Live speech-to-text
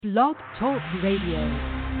Blog Talk Radio.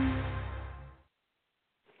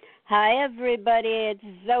 Hi, everybody. It's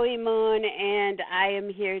Zoe Moon, and I am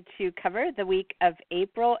here to cover the week of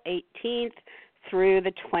April 18th through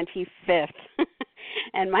the 25th.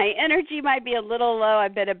 And my energy might be a little low.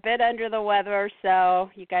 I've been a bit under the weather, so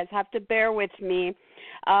you guys have to bear with me.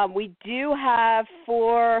 We do have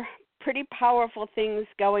four pretty powerful things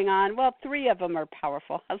going on. Well, three of them are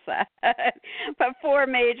powerful. How's that? But four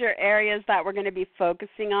major areas that we're going to be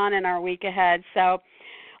focusing on in our week ahead. So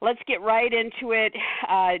let's get right into it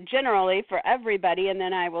generally for everybody, and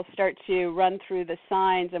then I will start to run through the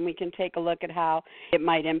signs, and we can take a look at how it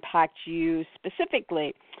might impact you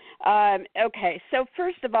specifically. Okay, so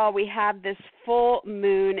first of all, we have this full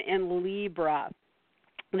moon in Libra.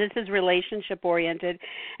 This is relationship-oriented,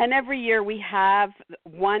 and every year we have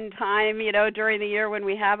one time, during the year when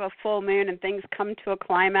we have a full moon and things come to a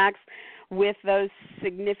climax with those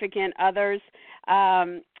significant others.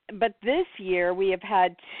 But this year we have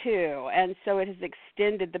had two, and so it has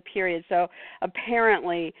extended the period. So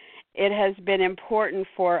apparently it has been important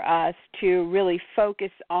for us to really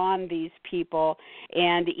focus on these people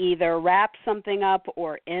and either wrap something up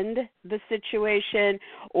or end the situation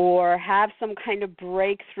or have some kind of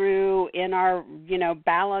breakthrough in our,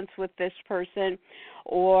 balance with this person,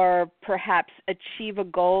 or perhaps achieve a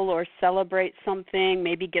goal or celebrate something,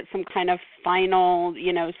 maybe get some kind of final,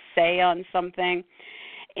 say on something.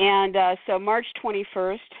 And so March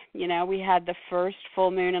 21st, we had the first full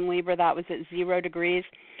moon in Libra. That was at 0 degrees.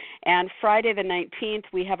 And Friday the 19th,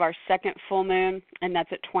 we have our second full moon, and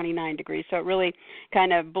that's at 29 degrees. So it really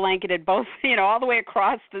kind of blanketed both, all the way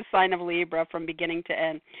across the sign of Libra from beginning to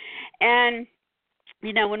end. And,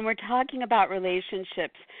 when we're talking about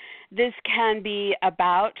relationships, this can be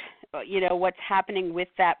about what's happening with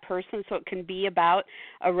that person. So it can be about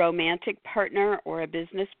a romantic partner or a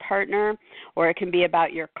business partner, or it can be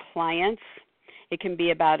about your clients. It can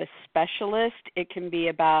be about a specialist. It can be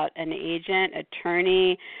about an agent,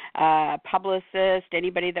 attorney, publicist,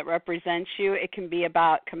 anybody that represents you. It can be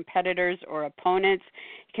about competitors or opponents.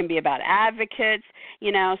 It can be about advocates,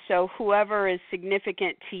 so whoever is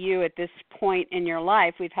significant to you at this point in your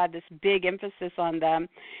life, we've had this big emphasis on them.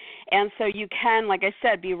 And so you can, like I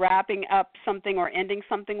said, be wrapping up something or ending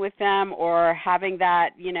something with them, or having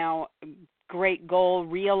that, great goal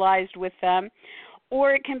realized with them.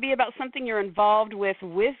 Or it can be about something you're involved with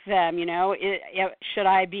them, should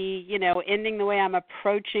I be, ending the way I'm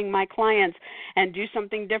approaching my clients and do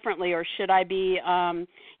something differently? Or should I be,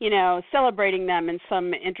 celebrating them in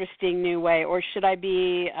some interesting new way? Or should I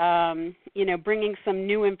be, bringing some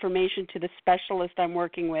new information to the specialist I'm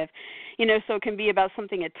working with? So it can be about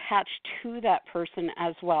something attached to that person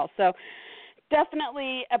as well. So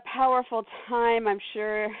definitely a powerful time. I'm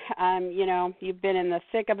sure, you've been in the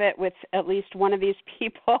thick of it with at least one of these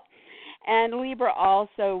people. And Libra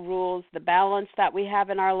also rules the balance that we have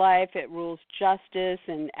in our life. It rules justice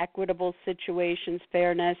and equitable situations,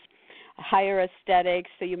 fairness, higher aesthetics.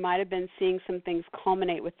 So you might have been seeing some things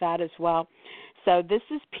culminate with that as well. So this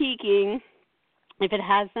is peaking, if it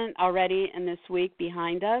hasn't already in this week,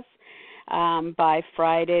 behind us. By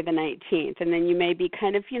Friday the 19th. And then you may be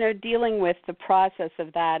kind of, dealing with the process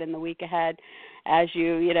of that in the week ahead as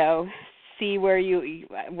you, see where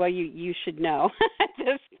you should know at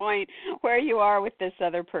this point where you are with this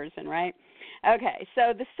other person, right? Okay,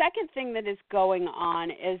 so the second thing that is going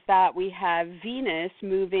on is that we have Venus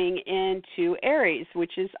moving into Aries,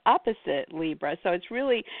 which is opposite Libra. So it's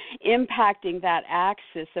really impacting that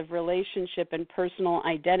axis of relationship and personal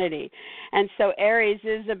identity. And so Aries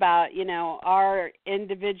is about, our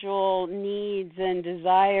individual needs and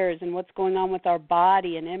desires and what's going on with our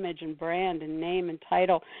body and image and brand and name and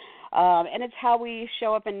title. And it's how we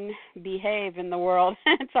show up and behave in the world.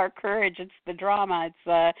 It's our courage. It's the drama.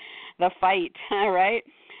 It's the fight, right?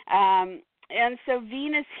 And so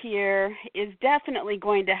Venus here is definitely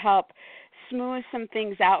going to help smooth some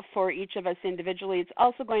things out for each of us individually. It's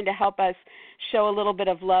also going to help us show a little bit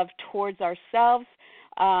of love towards ourselves.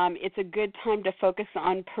 It's a good time to focus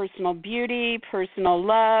on personal beauty, personal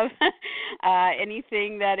love,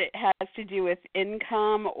 anything that it has to do with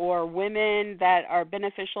income or women that are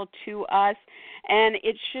beneficial to us. And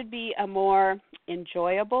it should be a more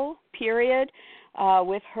enjoyable period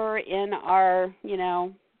with her in our,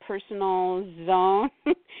 personal zone.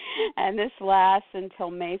 And this lasts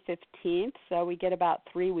until May 15th. So we get about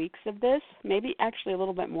 3 weeks of this, maybe actually a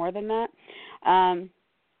little bit more than that.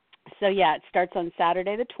 So, it starts on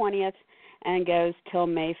Saturday the 20th and goes till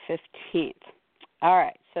May 15th. All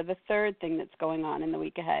right, so the third thing that's going on in the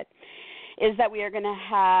week ahead is that we are going to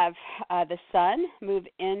have the sun move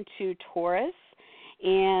into Taurus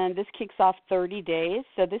and this kicks off 30 days.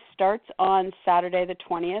 So this starts on Saturday the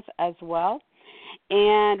 20th as well,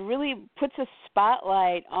 and really puts a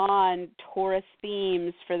spotlight on Taurus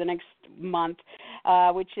themes for the next month,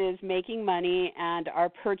 which is making money and our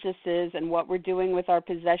purchases and what we're doing with our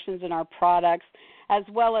possessions and our products, as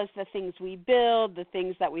well as the things we build, the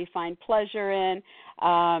things that we find pleasure in,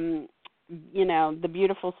 the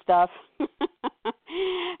beautiful stuff,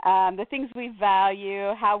 the things we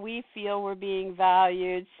value, how we feel we're being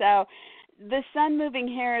valued. So the sun moving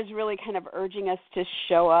here is really kind of urging us to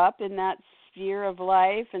show up in that sphere of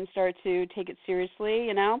life and start to take it seriously,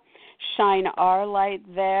 shine our light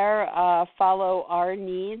there, follow our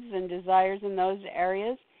needs and desires in those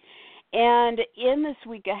areas. And in this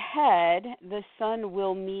week ahead, the sun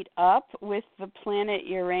will meet up with the planet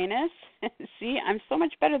Uranus. See, I'm so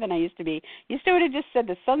much better than I used to be. Used to would have just said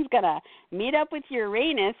the sun's going to meet up with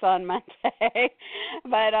Uranus on Monday.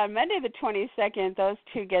 But on Monday the 22nd, those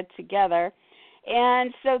two get together.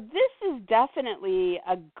 And so this is definitely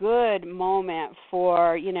a good moment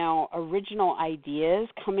for, original ideas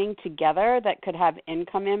coming together that could have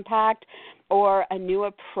income impact, or a new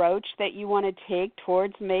approach that you want to take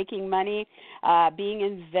towards making money, being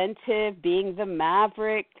inventive, being the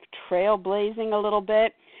maverick, trailblazing a little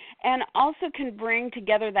bit, and also can bring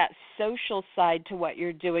together that social side to what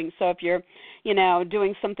you're doing. So if you're,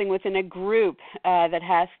 doing something within a group that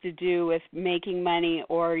has to do with making money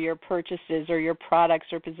or your purchases or your products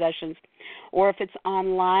or possessions, or if it's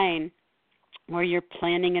online, or you're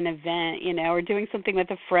planning an event, or doing something with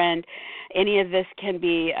a friend, any of this can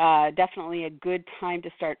be definitely a good time to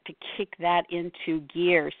start to kick that into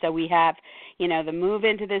gear. So we have, the move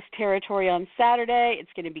into this territory on Saturday. It's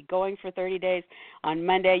going to be going for 30 days. On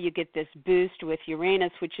Monday, you get this boost with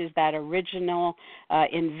Uranus, which is that original,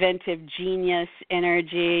 inventive genius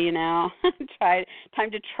energy, time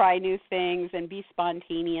to try new things and be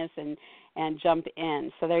spontaneous and jump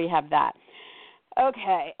in. So there you have that.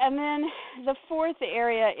 Okay, and then the fourth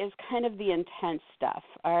area is kind of the intense stuff,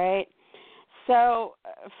 all right? So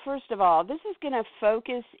first of all, this is going to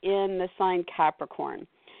focus in the sign Capricorn,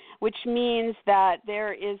 which means that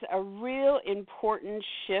there is a real important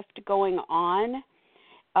shift going on.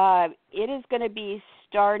 It is going to be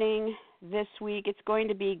starting this week. It's going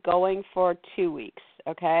to be going for 2 weeks,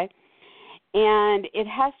 okay? And it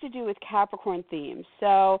has to do with Capricorn themes.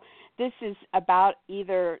 So this is about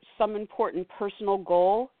either some important personal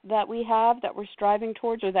goal that we have that we're striving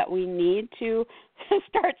towards, or that we need to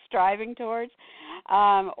start striving towards,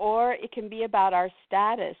 or it can be about our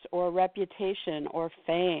status or reputation or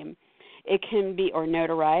fame. It can be, or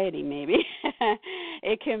notoriety maybe.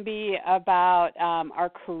 It can be about our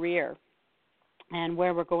career and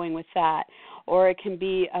where we're going with that. Or it can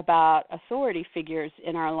be about authority figures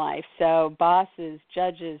in our life. So bosses,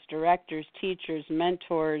 judges, directors, teachers,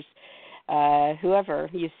 mentors, whoever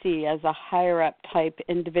you see as a higher-up type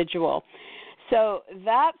individual. So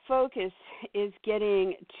that focus is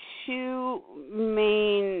getting two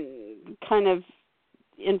main kind of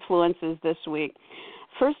influences this week.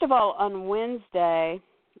 First of all, on Wednesday,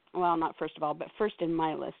 well, not first of all, but first in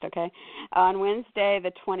my list, okay? On Wednesday,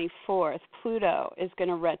 the 24th, Pluto is going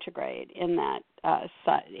to retrograde in that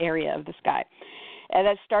area of the sky. And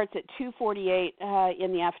that starts at 2:48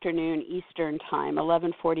 in the afternoon Eastern Time,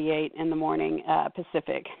 11:48 in the morning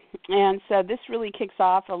Pacific. And so this really kicks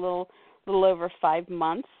off a little over 5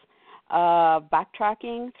 months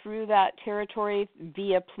backtracking through that territory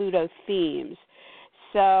via Pluto themes.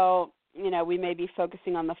 So we may be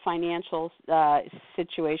focusing on the financial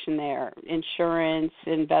situation there, insurance,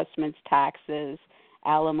 investments, taxes,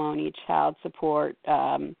 alimony, child support,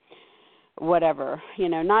 whatever,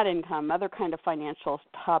 not income, other kind of financial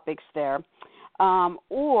topics there.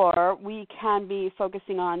 Or we can be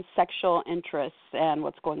focusing on sexual interests and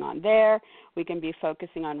what's going on there. We can be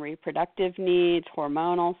focusing on reproductive needs,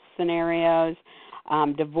 hormonal scenarios,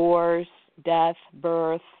 divorce, death,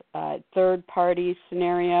 birth, third-party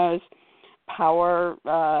scenarios, power,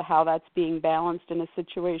 how that's being balanced in a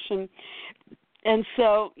situation. And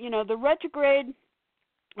so, the retrograde,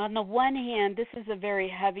 on the one hand, this is a very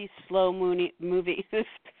heavy, slow moving.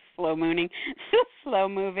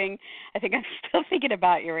 I think I'm still thinking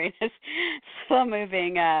about Uranus,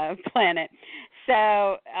 slow-moving planet.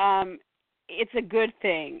 So it's a good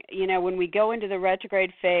thing. When we go into the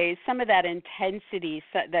retrograde phase, some of that intensity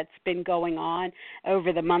that's been going on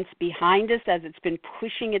over the months behind us as it's been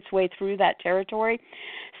pushing its way through that territory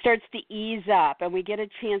starts to ease up, and we get a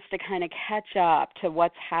chance to kind of catch up to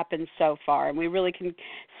what's happened so far. And we really can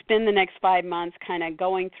spend the next 5 months kind of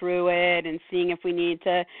going through it and seeing if we need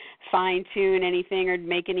to fine-tune anything or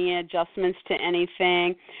make any adjustments to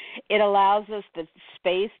anything. It allows us the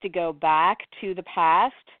space to go back to the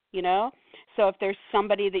past, So if there's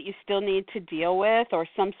somebody that you still need to deal with or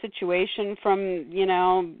some situation from,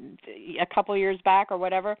 a couple years back or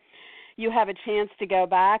whatever, you have a chance to go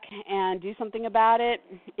back and do something about it.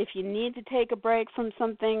 If you need to take a break from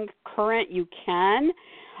something current, you can.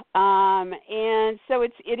 And so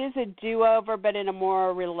it is a do-over, but in a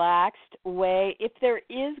more relaxed way. If there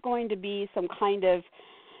is going to be some kind of,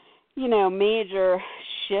 major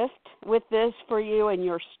shift with this for you and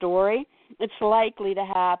your story, it's likely to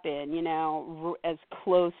happen, as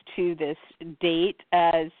close to this date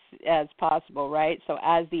as possible, right? So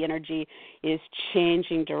as the energy is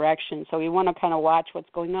changing direction. So we want to kind of watch what's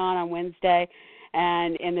going on Wednesday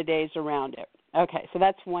and in the days around it. Okay, so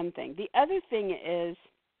that's one thing. The other thing is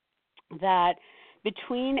that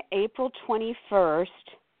between April 21st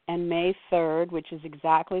and May 3rd, which is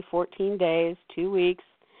exactly 14 days, 2 weeks,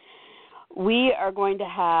 we are going to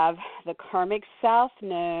have the karmic south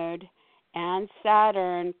node and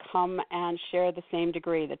Saturn come and share the same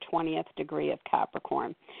degree, the 20th degree of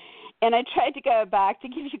Capricorn. And I tried to go back to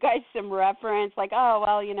give you guys some reference, like,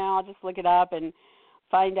 I'll just look it up and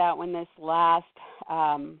find out when this last,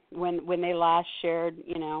 when they last shared,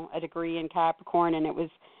 a degree in Capricorn, and it was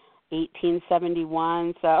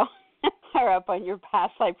 1871. So fire up on your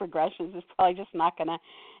past life regressions is probably just not going to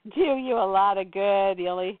do you a lot of good. The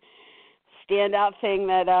only standout thing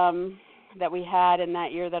that we had in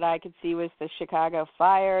that year that I could see was the Chicago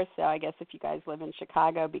fire. So I guess if you guys live in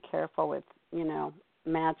Chicago, be careful with,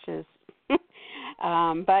 matches.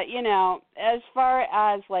 But, as far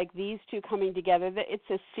as like these two coming together, it's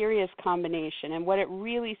a serious combination. And what it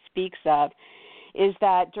really speaks of is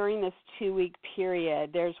that during this 2-week period,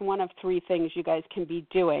 there's one of three things you guys can be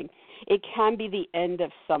doing. It can be the end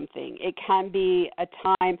of something. It can be a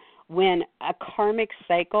time when a karmic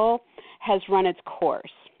cycle has run its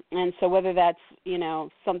course. And so whether that's,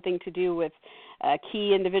 something to do with a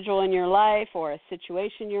key individual in your life or a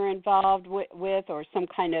situation you're involved with or some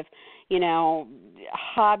kind of,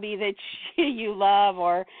 hobby that you love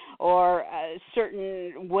or a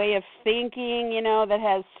certain way of thinking, that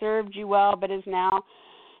has served you well but is now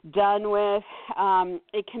done with,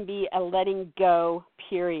 it can be a letting go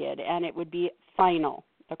period, and it would be final,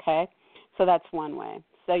 okay? So that's one way.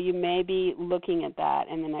 So you may be looking at that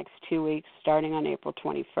in the next 2 weeks starting on April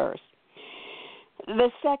 21st.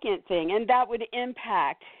 The second thing, and that would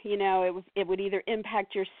impact, it would either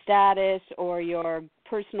impact your status or your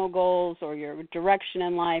personal goals or your direction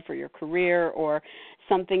in life or your career or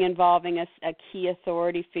something involving a key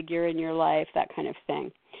authority figure in your life, that kind of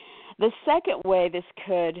thing. The second way this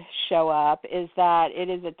could show up is that it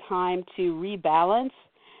is a time to rebalance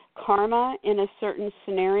karma in a certain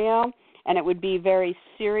scenario, and it would be a very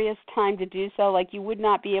serious time to do so. Like you would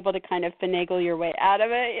not be able to kind of finagle your way out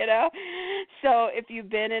of it, So if you've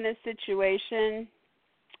been in a situation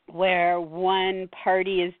where one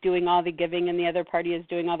party is doing all the giving and the other party is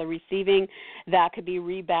doing all the receiving, that could be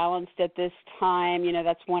rebalanced at this time.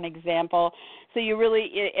 That's one example. So you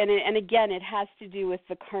really, and again, it has to do with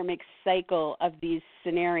the karmic cycle of these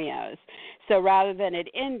scenarios. So rather than it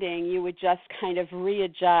ending, you would just kind of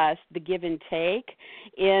readjust the give and take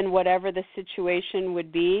in whatever the situation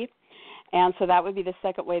would be. And so that would be the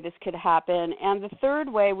second way this could happen. And the third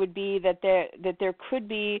way would be that there could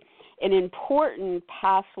be an important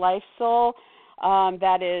past life soul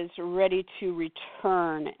that is ready to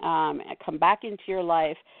return, come back into your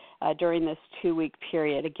life during this 2-week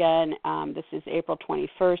period. Again, this is April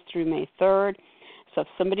 21st through May 3rd. So if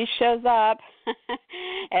somebody shows up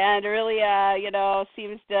and really,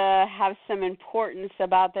 seems to have some importance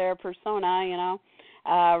about their persona,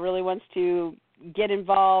 really wants to get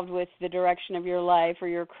involved with the direction of your life or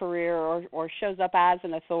your career or shows up as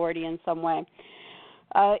an authority in some way,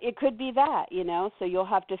 it could be that, so you'll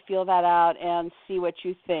have to feel that out and see what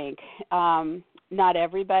you think. Not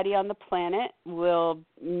everybody on the planet will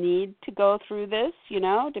need to go through this,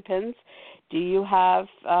 depends. Do you have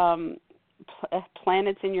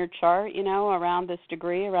planets in your chart, around this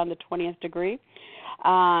degree, around the 20th degree?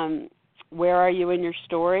 Where are you in your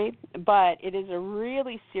story? But it is a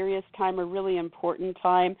really serious time, a really important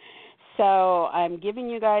time. So I'm giving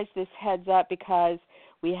you guys this heads up because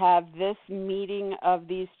we have this meeting of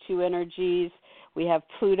these two energies We have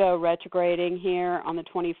Pluto retrograding here on the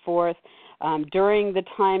 24th. During the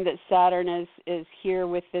time that Saturn is here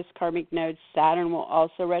with this karmic node, Saturn will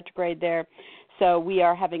also retrograde there. So we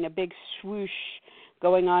are having a big swoosh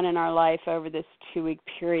going on in our life over this 2-week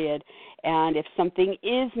period. And if something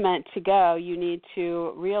is meant to go, you need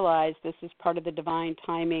to realize this is part of the divine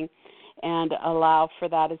timing and allow for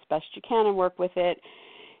that as best you can and work with it.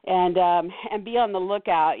 And be on the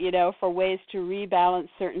lookout, for ways to rebalance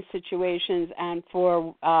certain situations and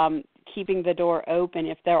for keeping the door open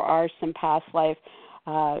if there are some past life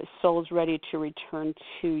souls ready to return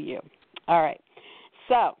to you. All right.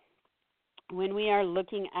 So when we are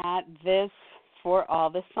looking at this for all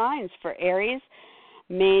the signs, for Aries,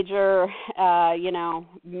 major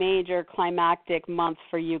climactic month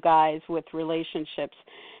for you guys with relationships.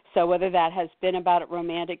 So whether that has been about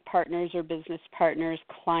romantic partners or business partners,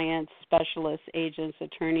 clients, specialists, agents,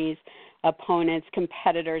 attorneys, opponents,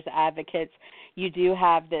 competitors, advocates, you do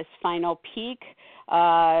have this final peak.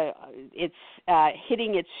 It's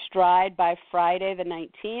hitting its stride by Friday the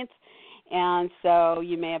 19th, and so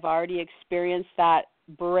you may have already experienced that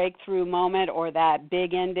breakthrough moment or that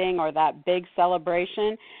big ending or that big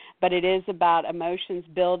celebration, but it is about emotions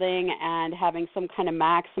building and having some kind of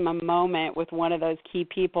maximum moment with one of those key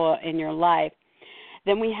people in your life.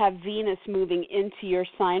 Then we have Venus moving into your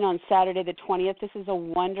sign on Saturday the 20th. This is a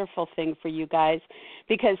wonderful thing for you guys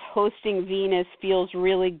because hosting Venus feels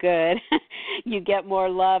really good. You get more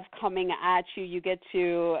love coming at you. You get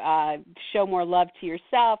to show more love to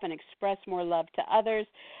yourself and express more love to others.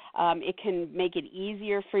 It can make it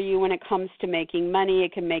easier for you when it comes to making money.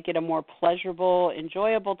 It can make it a more pleasurable,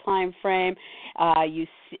 enjoyable time frame. You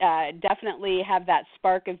definitely have that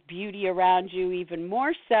spark of beauty around you, even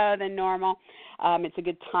more so than normal. It's a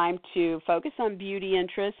good time to focus on beauty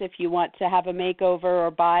interests if you want to have a makeover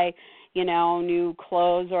or buy, new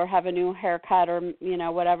clothes or have a new haircut or,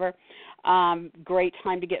 whatever. Great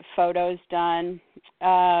time to get photos done.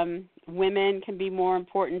 Women can be more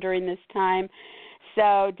important during this time.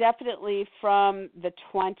 So definitely from the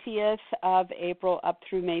 20th of April up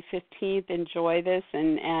through May 15th, enjoy this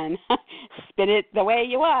and spin it the way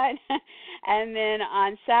you want. And then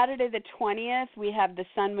on Saturday the 20th, we have the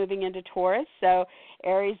sun moving into Taurus. So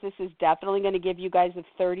Aries, this is definitely going to give you guys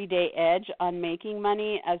a 30-day edge on making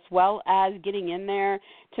money as well as getting in there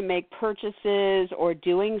to make purchases or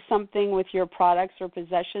doing something with your products or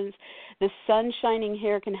possessions. The sun shining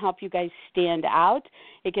here can help you guys stand out.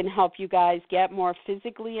 It can help you guys get more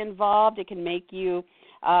physically involved. It can make you,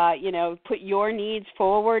 put your needs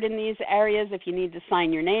forward in these areas. If you need to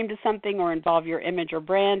sign your name to something or involve your image or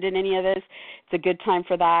brand in any of this, it's a good time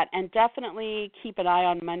for that. And definitely keep an eye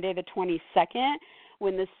on Monday the 22nd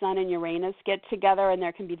when the sun and Uranus get together, and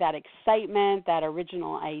there can be that excitement, that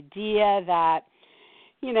original idea, that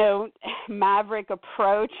maverick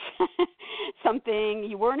approach, something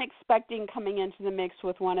you weren't expecting coming into the mix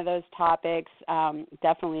with one of those topics,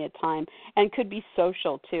 definitely a time, and could be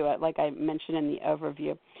social too, like I mentioned in the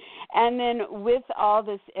overview. And then with all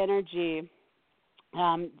this energy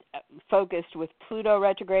focused with Pluto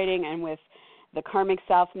retrograding and with the karmic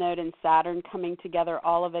south node and Saturn coming together,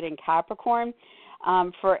 all of it in Capricorn,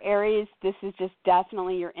 for Aries, this is just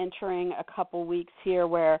definitely you're entering a couple weeks here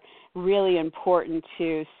where really important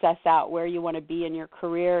to suss out where you want to be in your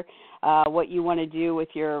career, what you want to do with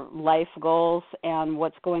your life goals, and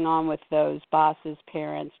what's going on with those bosses,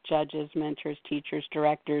 parents, judges, mentors, teachers,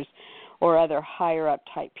 directors, or other higher-up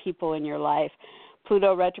type people in your life.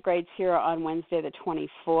 Pluto retrogrades here on Wednesday the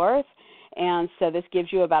 24th. And so this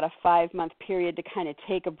gives you about a 5-month period to kind of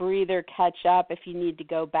take a breather, catch up if you need to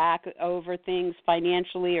go back over things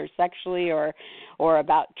financially or sexually or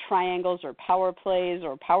about triangles or power plays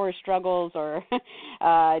or power struggles or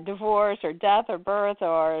divorce or death or birth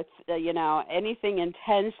or, anything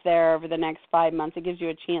intense there over the next 5 months. It gives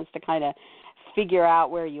you a chance to kind of figure out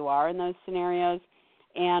where you are in those scenarios.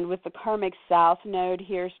 And with the karmic south node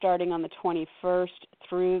here starting on the 21st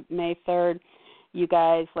through May 3rd, you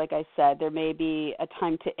guys, like I said, there may be a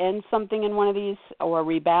time to end something in one of these or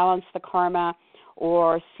rebalance the karma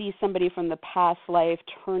or see somebody from the past life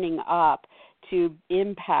turning up to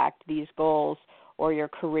impact these goals or your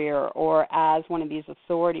career or as one of these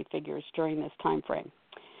authority figures during this time frame.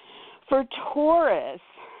 For Taurus,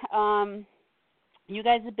 you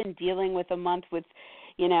guys have been dealing with a month with,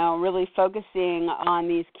 really focusing on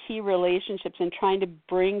these key relationships and trying to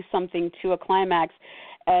bring something to a climax.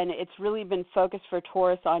 And it's really been focused for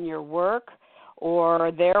Taurus on your work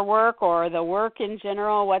or their work or the work in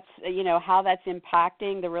general, how that's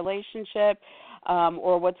impacting the relationship.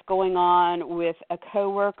 or what's going on with a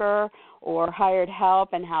coworker or hired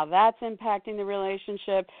help and how that's impacting the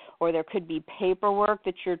relationship, or there could be paperwork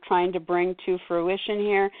that you're trying to bring to fruition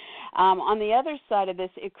here. On the other side of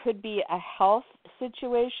this, it could be a health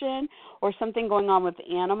situation or something going on with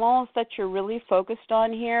animals that you're really focused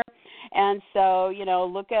on here. And so,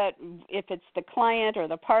 look at if it's the client or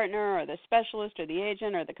the partner or the specialist or the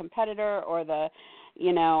agent or the competitor or the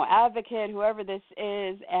advocate, whoever this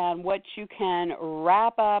is, and what you can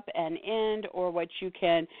wrap up and end, or what you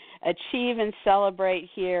can achieve and celebrate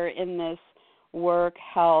here in this work,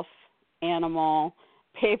 health, animal,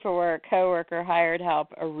 paperwork, coworker, hired help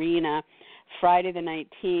arena. Friday the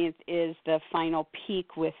 19th is the final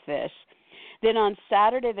peak with this. Then on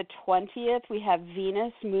Saturday the 20th, we have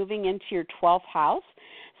Venus moving into your 12th house.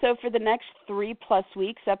 So for the next 3+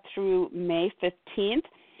 weeks up through May 15th,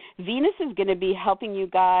 Venus is going to be helping you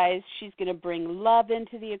guys. She's going to bring love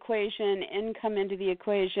into the equation, income into the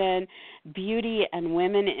equation, beauty and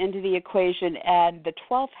women into the equation. And the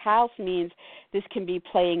 12th house means this can be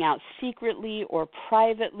playing out secretly or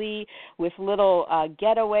privately with little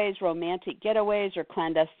getaways, romantic getaways, or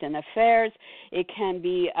clandestine affairs. It can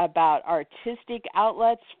be about artistic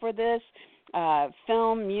outlets for this.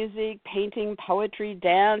 Film, music, painting, poetry,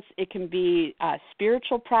 dance. It can be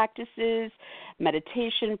spiritual practices,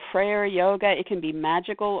 meditation, prayer, yoga. It can be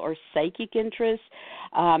magical or psychic interests.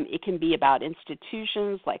 It can be about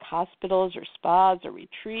institutions like hospitals or spas or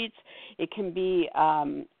retreats. It can be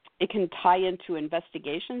it can tie into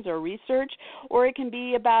investigations or research, or it can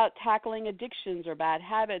be about tackling addictions or bad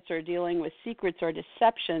habits or dealing with secrets or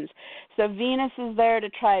deceptions. So Venus is there to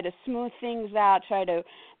try to smooth things out, try to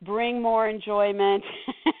bring more enjoyment,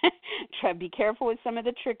 try be careful with some of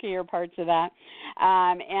the trickier parts of that,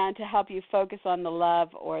 and to help you focus on the love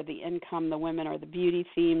or the income, the women, or the beauty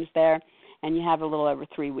themes there. And you have a little over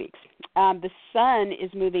 3 weeks. The sun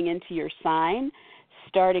is moving into your sign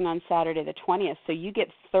starting on Saturday the 20th. So you get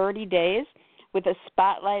 30 days with a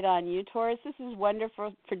spotlight on you, Taurus. This is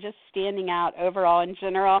wonderful for just standing out overall in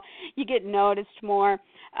general. You get noticed more.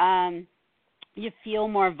 You feel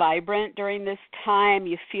more vibrant during this time.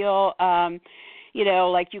 You feel,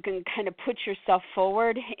 like you can kind of put yourself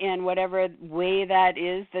forward in whatever way that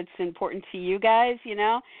is that's important to you guys,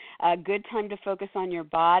 A good time to focus on your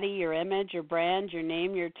body, your image, your brand, your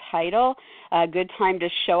name, your title. A good time to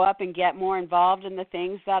show up and get more involved in the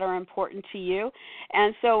things that are important to you.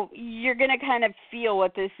 And so you're going to kind of feel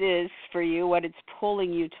what this is for you, what it's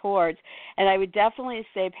pulling you towards. And I would definitely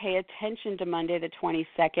say pay attention to Monday the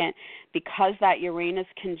 22nd, because that Uranus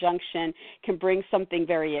conjunction can bring something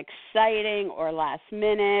very exciting or last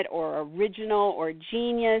minute or original or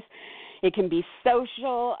genius. It can be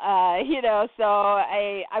social, so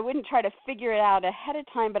I wouldn't try to figure it out ahead of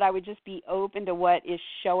time, but I would just be open to what is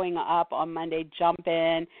showing up on Monday. Jump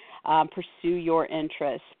in, pursue your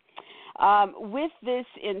interests. With this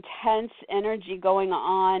intense energy going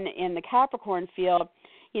on in the Capricorn field,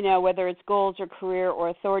 whether it's goals or career or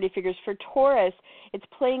authority figures, for Taurus, it's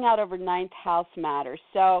playing out over 9th house matters.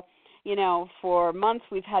 So, for months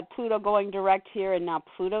we've had Pluto going direct here, and now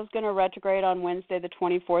Pluto's going to retrograde on Wednesday the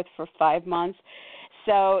 24th for 5 months.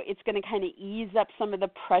 So it's going to kind of ease up some of the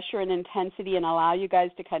pressure and intensity and allow you guys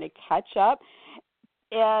to kind of catch up.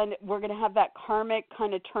 And we're going to have that karmic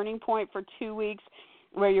kind of turning point for 2 weeks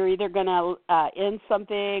where you're either going to end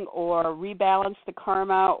something or rebalance the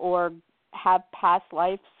karma or have past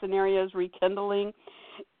life scenarios rekindling.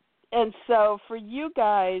 And so for you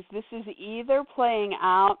guys, this is either playing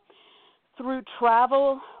out through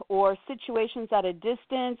travel or situations at a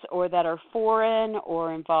distance or that are foreign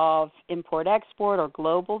or involve import-export or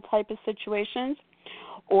global type of situations,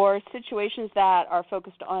 or situations that are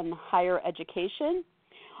focused on higher education,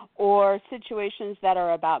 or situations that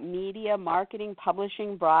are about media, marketing,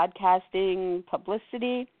 publishing, broadcasting,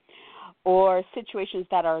 publicity, or situations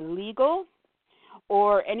that are legal,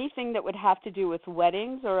 or anything that would have to do with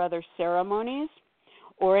weddings or other ceremonies,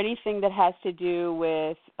 or anything that has to do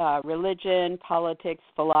with religion, politics,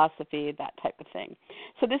 philosophy, that type of thing.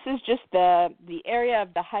 So this is just the area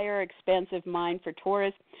of the higher expansive mind for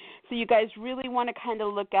Taurus. So you guys really want to kind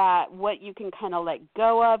of look at what you can kind of let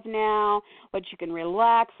go of now, what you can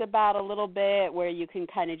relax about a little bit, where you can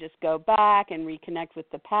kind of just go back and reconnect with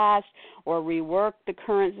the past or rework the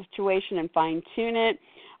current situation and fine-tune it.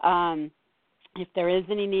 If there is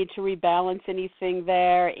any need to rebalance anything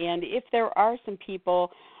there, and if there are some people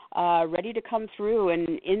ready to come through and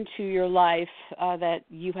into your life that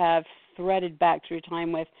you have threaded back through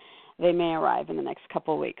time with, they may arrive in the next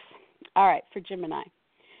couple of weeks. All right, for Gemini.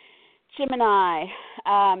 Gemini,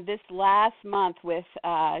 this last month with,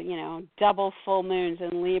 double full moons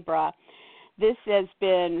in Libra, This has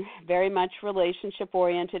been very much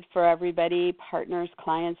relationship-oriented for everybody, partners,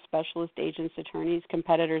 clients, specialists, agents, attorneys,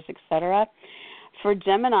 competitors, etc. For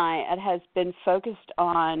Gemini, it has been focused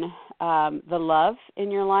on the love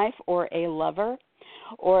in your life or a lover,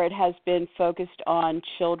 or it has been focused on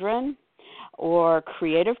children or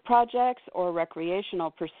creative projects or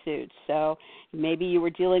recreational pursuits. So maybe you were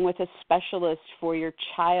dealing with a specialist for your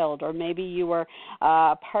child, or maybe you were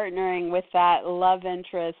partnering with that love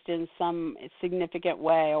interest in some significant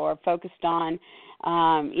way, or focused on,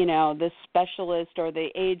 the specialist or the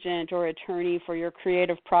agent or attorney for your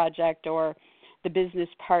creative project, or the business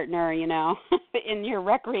partner, in your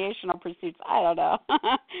recreational pursuits. I don't know.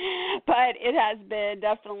 But it has been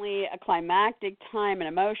definitely a climactic time, an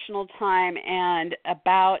emotional time, and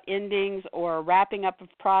about endings or wrapping up of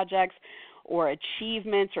projects or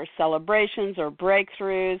achievements or celebrations or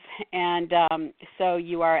breakthroughs. And so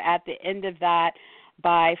you are at the end of that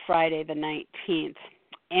by Friday the 19th.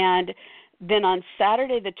 And then on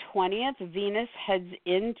Saturday the 20th, Venus heads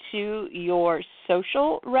into your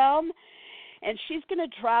social realm. And she's going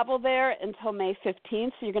to travel there until May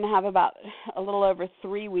 15th, so you're going to have about a little over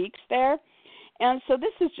 3 weeks there. And so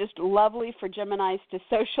this is just lovely for Geminis to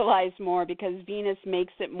socialize more, because Venus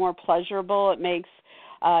makes it more pleasurable. It makes,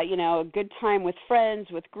 a good time with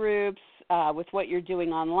friends, with groups, with what you're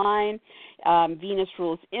doing online. Venus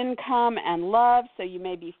rules income and love, so you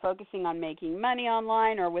may be focusing on making money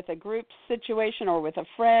online or with a group situation or with a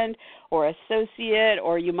friend or associate,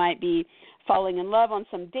 or you might be falling in love on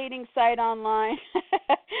some dating site online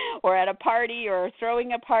or at a party or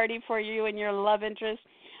throwing a party for you and your love interest.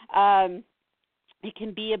 It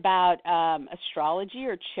can be about astrology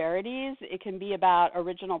or charities. It can be about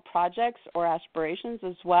original projects or aspirations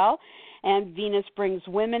as well. And Venus brings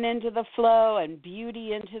women into the flow and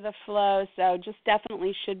beauty into the flow, so just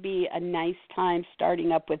definitely should be a nice time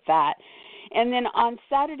starting up with that. And then on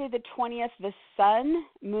Saturday the 20th, the Sun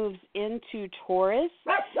moves into Taurus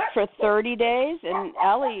for 30 days, and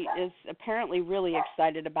Ellie is apparently really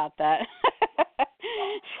excited about that.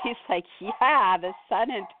 She's like, yeah, the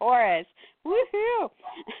Sun in Taurus. Woohoo!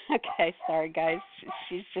 Okay, sorry, guys.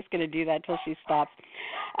 She's just going to do that till she stops.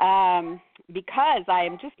 Because I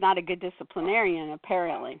am just not a good disciplinarian,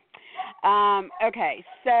 apparently. Okay,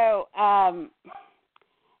 so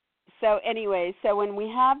when we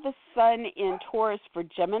have the Sun in Taurus for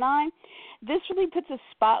Gemini, this really puts a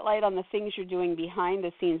spotlight on the things you're doing behind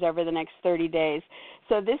the scenes over the next 30 days.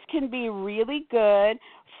 So this can be really good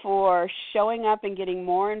for showing up and getting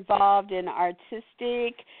more involved in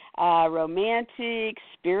artistic, romantic,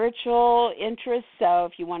 spiritual interests. So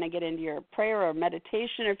if you want to get into your prayer or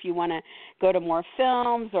meditation, or if you want to go to more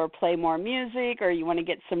films or play more music, or you want to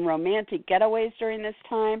get some romantic getaways during this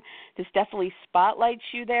time, this definitely spotlights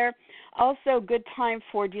you there. Also, good time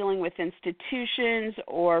for dealing with institutions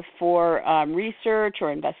or for research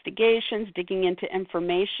or investigations, digging into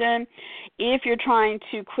information. If you're trying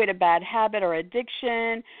to quit a bad habit or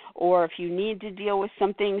addiction, or if you need to deal with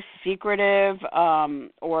something secretive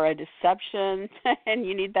or a deception and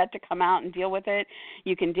you need that to come out and deal with it,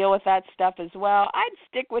 you can deal with that stuff as well. I'd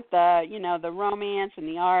stick with the romance and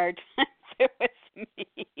the art. It was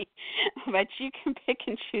me. But you can pick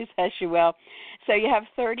and choose as you will. So you have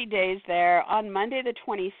 30 days there. On Monday the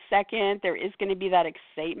 22nd, there is going to be that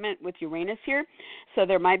excitement with Uranus here. So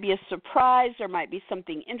there might be a surprise. There might be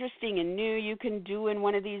something interesting and new you can do in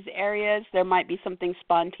one of these areas. There might be something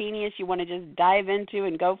spontaneous you want to just dive into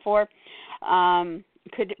and go for.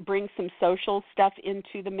 Could bring some social stuff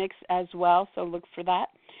into the mix as well, so look for that.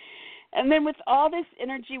 And then with all this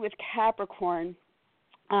energy with Capricorn,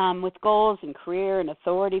 with goals and career and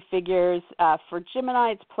authority figures. For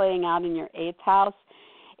Gemini, it's playing out in your 8th house.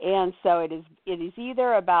 And so it is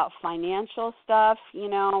either about financial stuff,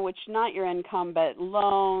 which not your income, but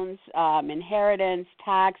loans, inheritance,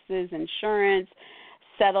 taxes, insurance,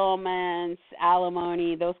 settlements,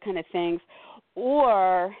 alimony, those kind of things.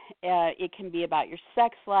 Or it can be about your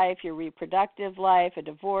sex life, your reproductive life, a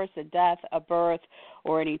divorce, a death, a birth,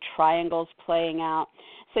 or any triangles playing out.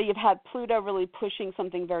 So you've had Pluto really pushing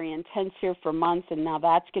something very intense here for months, and now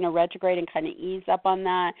that's going to retrograde and kind of ease up on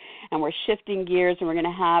that. And we're shifting gears, and we're going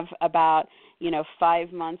to have about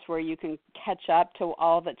 5 months where you can catch up to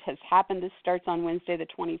all that has happened. This starts on Wednesday the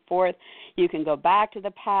 24th. You can go back to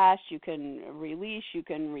the past. You can release. You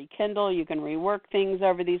can rekindle. You can rework things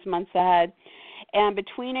over these months ahead. And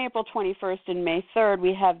between April 21st and May 3rd,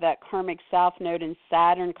 we have that karmic South Node and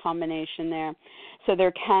Saturn combination there. So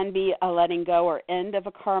there can be a letting go or end of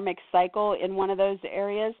a karmic cycle in one of those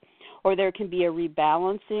areas. or there can be a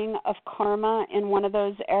rebalancing of karma in one of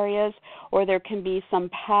those areas, or there can be some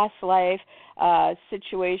past life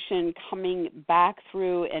situation coming back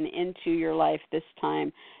through and into your life this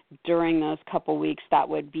time during those couple weeks that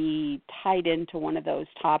would be tied into one of those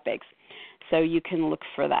topics. So you can look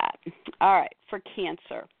for that. All right, for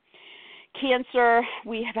Cancer. Cancer,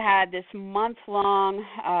 we have had this month-long,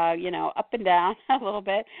 up and down a little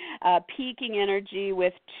bit, peaking energy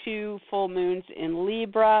with 2 full moons in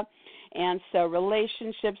Libra. And so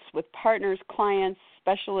relationships with partners, clients,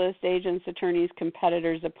 specialists, agents, attorneys,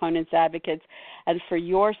 competitors, opponents, advocates. And for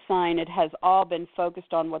your sign, it has all been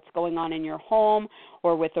focused on what's going on in your home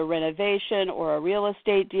or with a renovation or a real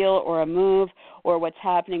estate deal or a move or what's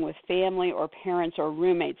happening with family or parents or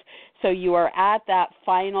roommates. So you are at that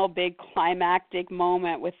final big climactic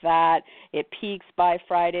moment with that. It peaks by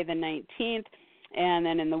Friday the 19th. And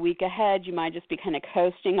then in the week ahead, you might just be kind of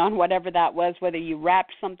coasting on whatever that was, whether you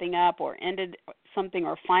wrapped something up or ended something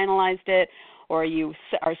or finalized it, or you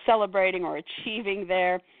are celebrating or achieving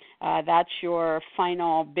there. That's your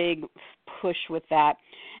final big push with that.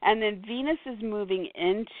 And then Venus is moving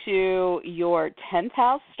into your 10th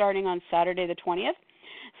house starting on Saturday the 20th.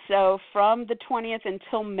 So from the 20th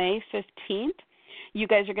until May 15th, you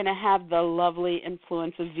guys are going to have the lovely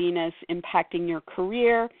influence of Venus impacting your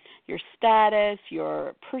career, your status,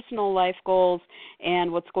 your personal life goals, and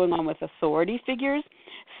what's going on with authority figures.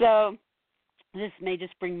 So this may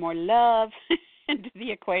just bring more love into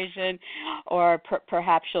the equation, or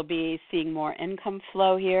perhaps you'll be seeing more income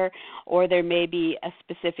flow here, or there may be a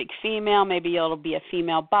specific female, maybe it'll be a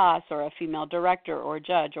female boss or a female director or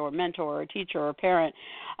judge or mentor or teacher or parent,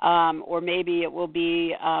 or maybe it will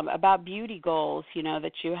be about beauty goals,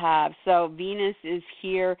 that you have. So Venus is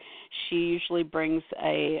here. She usually brings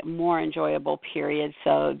a more enjoyable period,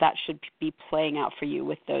 so that should be playing out for you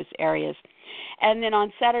with those areas. And then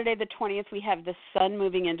on Saturday the 20th, we have the sun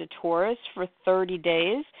moving into Taurus for 30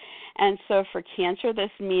 days. And so for Cancer, this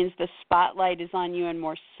means the spotlight is on you in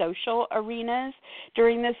more social arenas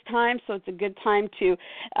during this time. So it's a good time to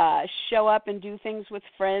show up and do things with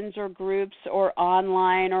friends or groups or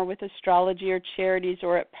online or with astrology or charities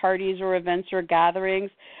or at parties or events or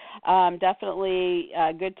gatherings. Definitely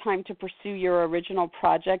a good time to pursue your original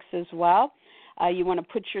projects as well. You want to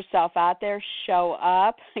put yourself out there, show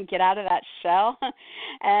up, get out of that shell.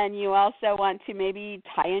 And you also want to maybe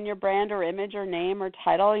tie in your brand or image or name or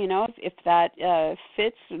title, if that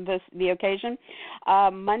fits the occasion.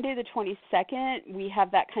 Monday the 22nd, we have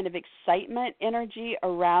that kind of excitement energy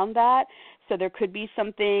around that. So there could be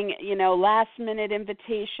something, last-minute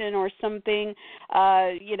invitation or something,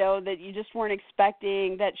 that you just weren't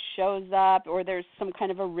expecting that shows up, or there's some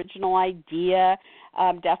kind of original idea.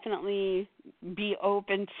 Definitely be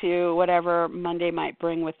open to whatever Monday might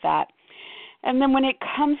bring with that. And then when it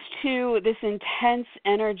comes to this intense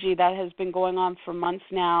energy that has been going on for months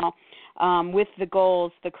now, with the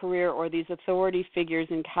goals, the career, or these authority figures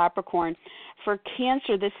in Capricorn, for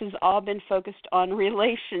Cancer, this has all been focused on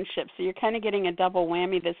relationships. So you're kind of getting a double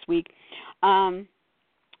whammy this week. And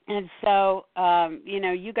so,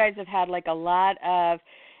 you guys have had like a lot of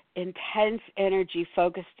intense energy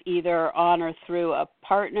focused either on or through a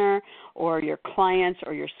partner or your clients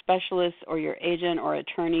or your specialist or your agent or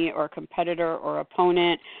attorney or competitor or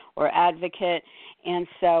opponent or advocate. And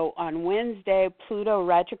so on Wednesday, Pluto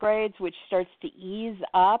retrogrades, which starts to ease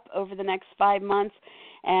up over the next 5 months,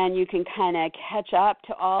 and you can kind of catch up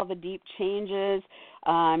to all the deep changes.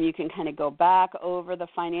 You can kind of go back over the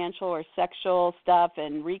financial or sexual stuff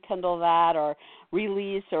and rekindle that or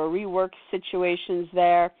release or rework situations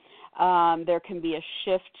there. There can be a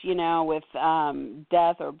shift, with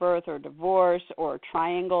death or birth or divorce or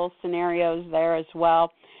triangle scenarios there as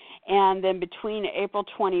well. And then between April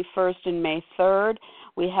 21st and May 3rd,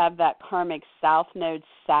 we have that karmic South Node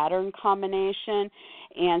Saturn combination.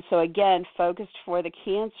 And so, again, focused for the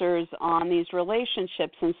Cancers on these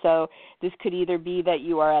relationships. And so this could either be that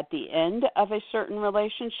you are at the end of a certain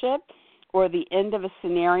relationship or the end of a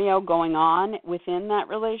scenario going on within that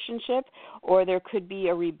relationship, or there could be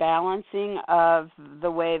a rebalancing of the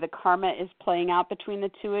way the karma is playing out between the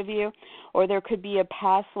two of you, or there could be a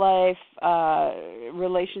past life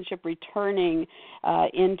relationship returning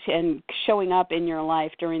into and showing up in your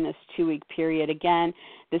life during this 2-week period. Again,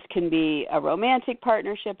 this can be a romantic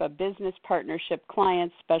partnership, a business partnership,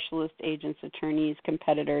 clients, specialists, agents, attorneys,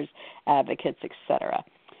 competitors, advocates, etc.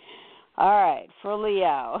 All right, for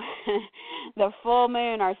Leo, the full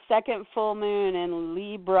moon, our second full moon in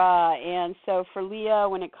Libra. And so for Leo,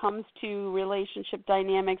 when it comes to relationship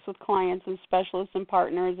dynamics with clients and specialists and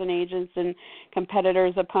partners and agents and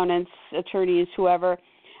competitors, opponents, attorneys, whoever,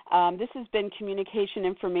 This has been communication,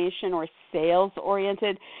 information, or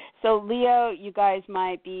sales-oriented. So, Leo, you guys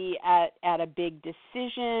might be at a big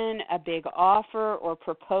decision, a big offer or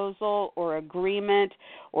proposal or agreement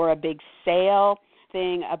or a big sale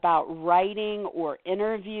thing about writing or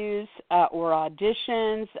interviews or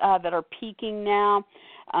auditions that are peaking now.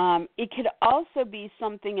 It could also be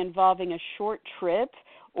something involving a short trip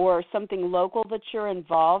or something local that you're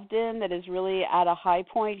involved in that is really at a high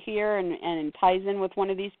point here and ties in with one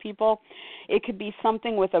of these people. It could be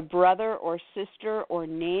something with a brother or sister or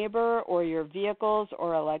neighbor or your vehicles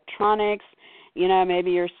or electronics. You know,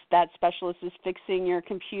 maybe that specialist is fixing your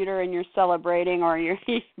computer and you're celebrating, or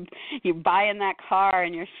you're buying that car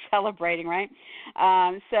and you're celebrating, right?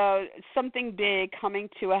 So something big coming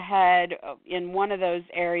to a head in one of those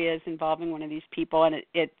areas involving one of these people, and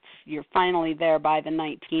you're finally there by the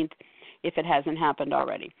 19th if it hasn't happened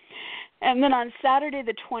already. And then on Saturday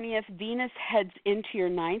the 20th, Venus heads into your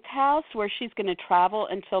 9th house where she's going to travel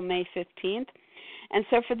until May 15th. And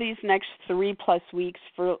so for these next 3+ weeks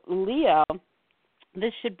for Leo,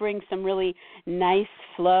 this should bring some really nice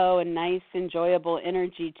flow and nice enjoyable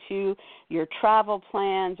energy to your travel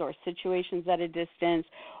plans or situations at a distance,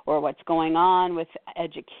 or what's going on with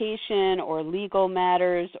education or legal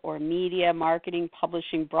matters or media, marketing,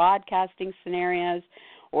 publishing, broadcasting scenarios,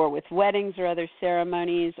 or with weddings or other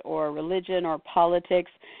ceremonies or religion or politics.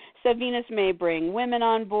 So Venus may bring women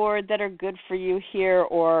on board that are good for you here,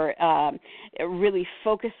 or really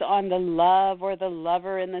focus on the love or the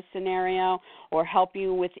lover in the scenario, or help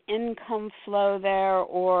you with income flow there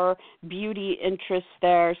or beauty interests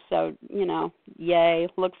there. So, yay,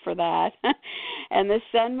 look for that. And the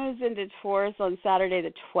sun moves into Taurus on Saturday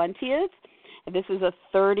the 20th. This is a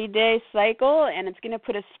 30-day cycle, and it's going to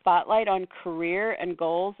put a spotlight on career and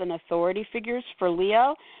goals and authority figures for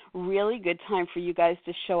Leo. Really good time for you guys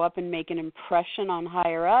to show up and make an impression on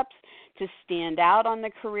higher-ups, to stand out on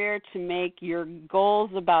the career, to make your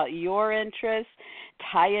goals about your interests,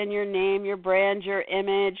 tie in your name, your brand, your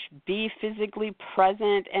image, be physically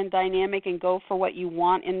present and dynamic, and go for what you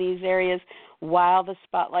want in these areas while the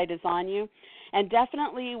spotlight is on you. And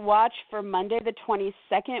definitely watch for Monday the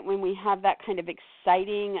 22nd when we have that kind of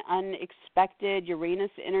exciting, unexpected Uranus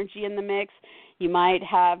energy in the mix. You might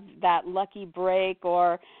have that lucky break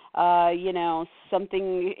or,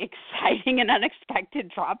 something exciting and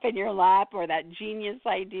unexpected drop in your lap, or that genius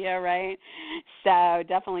idea, right? So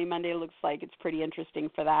definitely Monday looks like it's pretty interesting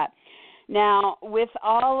for that. Now, with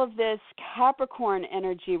all of this Capricorn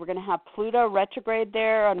energy, we're going to have Pluto retrograde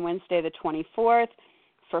there on Wednesday the 24th.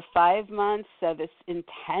 For 5 months, so this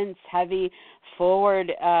intense, heavy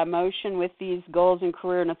forward motion with these goals and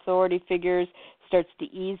career and authority figures starts to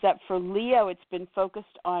ease up. For Leo, it's been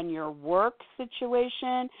focused on your work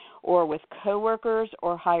situation or with coworkers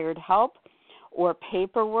or hired help or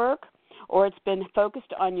paperwork, or it's been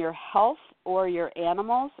focused on your health or your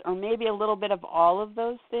animals, or maybe a little bit of all of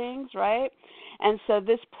those things, right? And so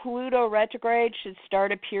this Pluto retrograde should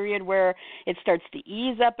start a period where it starts to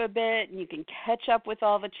ease up a bit, and you can catch up with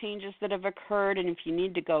all the changes that have occurred. And if you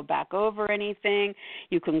need to go back over anything,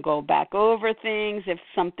 you can go back over things. If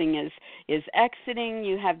something is exiting,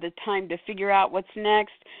 you have the time to figure out what's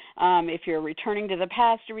next. If you're returning to the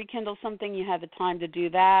past to rekindle something, you have the time to do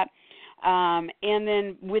that. And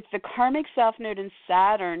then with the karmic south node and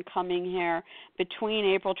Saturn coming here between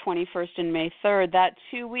April 21st and May 3rd, that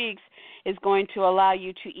 2 weeks is going to allow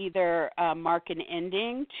you to either mark an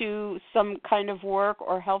ending to some kind of work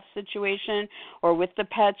or health situation, or with the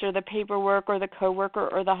pets or the paperwork or the coworker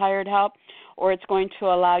or the hired help, or it's going to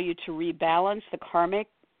allow you to rebalance the karmic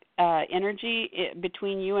energy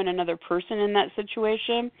between you and another person in that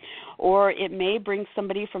situation, or it may bring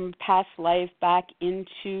somebody from past life back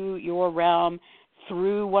into your realm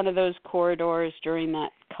through one of those corridors during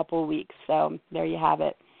that couple weeks. So there you have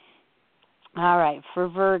it. All right, for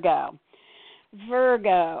Virgo.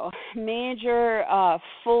 Virgo, major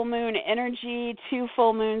full moon energy, 2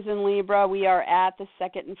 full moons in Libra. We are at the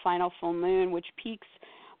second and final full moon, which peaks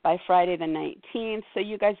by Friday the 19th. So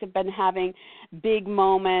you guys have been having big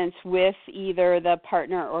moments with either the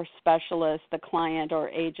partner or specialist, the client or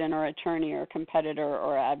agent or attorney or competitor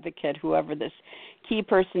or advocate, whoever this key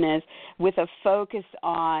person is, with a focus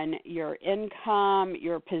on your income,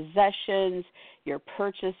 your possessions, your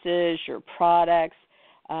purchases, your products,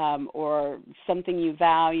 or something you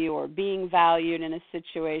value or being valued in a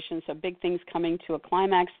situation. So big things coming to a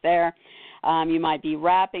climax there. You might be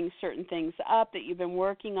wrapping certain things up that you've been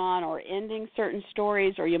working on, or ending certain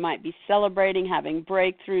stories, or you might be celebrating, having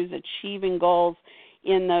breakthroughs, achieving goals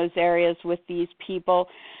in those areas with these people.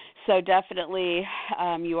 So definitely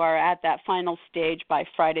you are at that final stage by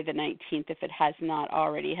Friday the 19th if it has not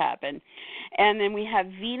already happened. And then we have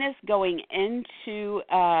Venus going into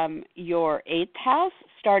your 8th house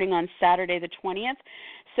starting on Saturday the 20th.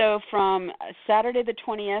 So from Saturday the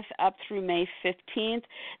 20th up through May 15th,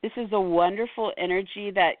 this is a wonderful energy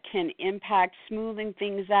that can impact smoothing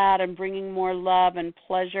things out and bringing more love and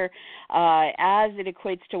pleasure as it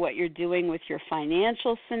equates to what you're doing with your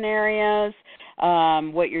financial scenarios,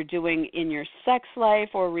 what you're doing in your sex life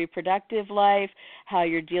or reproductive life, how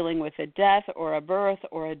you're dealing with a death or a birth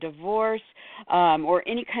or a divorce, or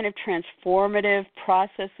any kind of transformative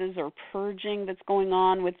processes or purging that's going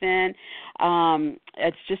on within.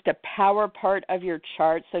 It's just a power part of your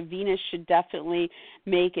chart, so Venus should definitely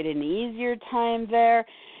make it an easier time there.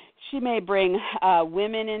 She may bring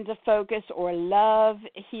women into focus or love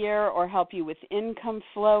here or help you with income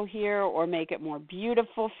flow here or make it more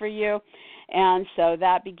beautiful for you. And so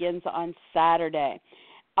that begins on Saturday.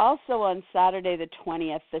 Also on Saturday the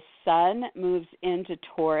 20th, the Sun moves into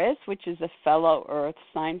Taurus, which is a fellow Earth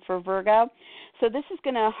sign for Virgo. So this is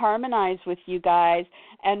going to harmonize with you guys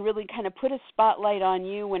and really kind of put a spotlight on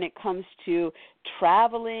you when it comes to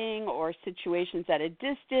traveling or situations at a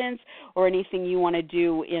distance or anything you want to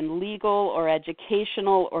do in legal or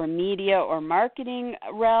educational or media or marketing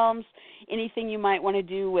realms, anything you might want to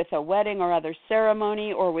do with a wedding or other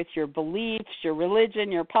ceremony or with your beliefs, your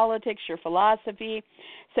religion, your politics, your philosophy.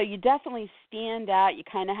 So you definitely stand out. You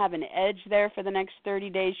kind of have an edge there for the next 30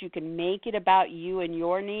 days. You can make it about you and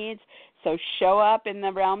your needs. So show up in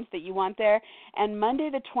the realms that you want there. And Monday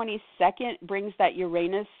the 22nd brings that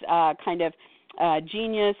Uranus kind of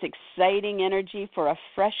genius, exciting energy for a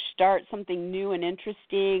fresh start, something new and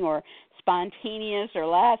interesting or spontaneous or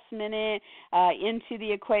last minute into the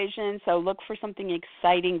equation. So look for something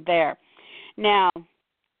exciting there. Now,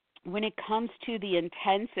 when it comes to the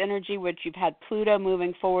intense energy, which you've had Pluto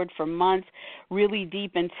moving forward for months, really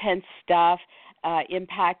deep, intense stuff,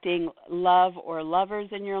 impacting love or lovers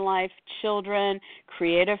in your life, children,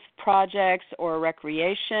 creative projects or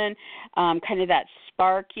recreation, kind of that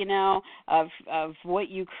spark, of what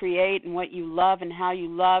you create and what you love and how you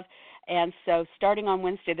love. And so starting on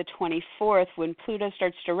Wednesday the 24th, when Pluto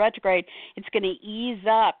starts to retrograde, it's going to ease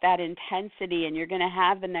up that intensity, and you're going to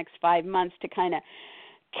have the next 5 months to kind of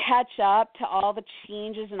catch up to all the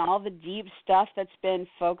changes and all the deep stuff that's been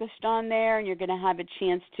focused on there, and you're going to have a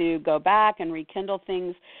chance to go back and rekindle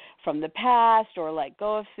things from the past or let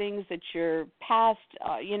go of things that you're past,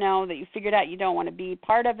 that you figured out you don't want to be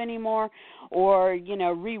part of anymore, or,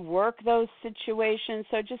 rework those situations.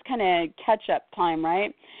 So just kind of catch-up time,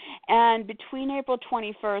 right? And between April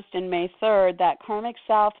 21st and May 3rd, that karmic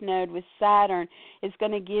south node with Saturn is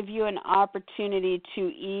going to give you an opportunity to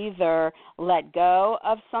either let go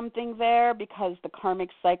of something there because the karmic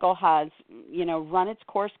cycle has, run its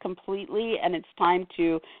course completely and it's time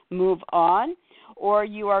to move on, or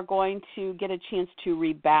you are going to get a chance to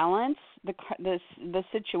rebalance the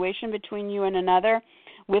situation between you and another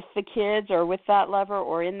with the kids or with that lover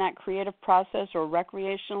or in that creative process or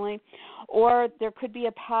recreationally. Or there could be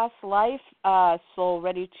a past life soul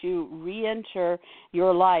ready to re-enter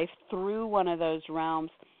your life through one of those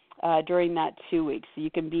realms during that 2 weeks. So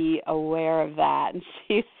you can be aware of that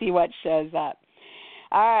and see what shows up.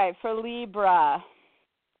 All right, for Libra,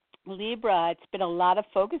 it's been a lot of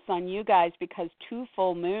focus on you guys because 2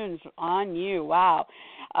 full moons on you. Wow.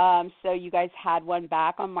 So you guys had one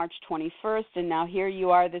back on March 21st, and now here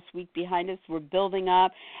you are this week behind us. We're building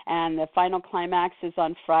up, and the final climax is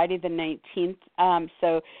on Friday the 19th.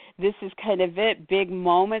 So this is kind of it, big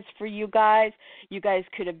moments for you guys. You guys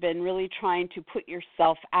could have been really trying to put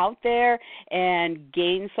yourself out there and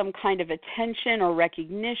gain some kind of attention or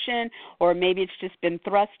recognition, or maybe it's just been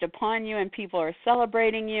thrust upon you and people are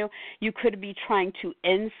celebrating you. You could be trying to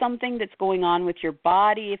end something that's going on with your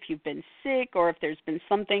body if you've been sick, or if there's been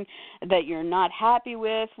something that you're not happy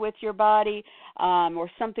with your body,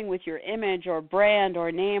 or something with your image or brand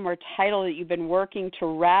or name or title that you've been working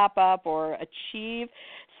to wrap up or achieve.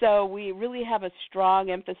 So we really have a strong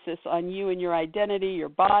emphasis on you and your identity, your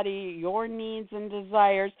body, your needs and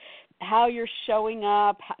desires, how you're showing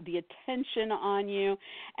up, the attention on you,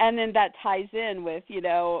 and then that ties in with,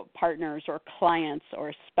 partners or clients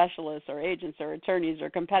or specialists or agents or attorneys or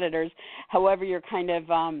competitors, however you're kind of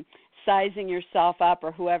sizing yourself up,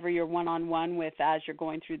 or whoever you're one-on-one with as you're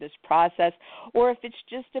going through this process, or if it's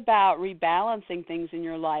just about rebalancing things in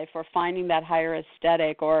your life, or finding that higher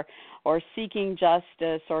aesthetic, or seeking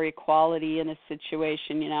justice or equality in a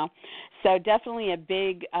situation, So definitely a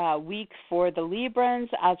big week for the Librans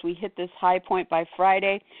as we hit this high point by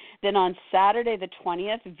Friday. Then on Saturday the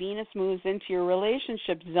 20th, Venus moves into your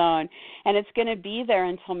relationship zone, and it's going to be there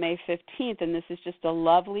until May 15th, and this is just a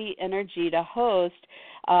lovely energy to host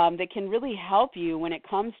that can really help you when it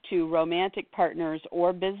comes to romantic partners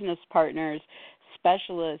or business partners,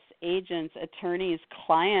 specialists, agents, attorneys,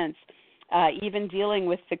 clients, even dealing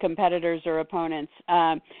with the competitors or opponents.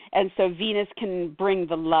 And so Venus can bring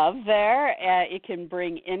the love there. It can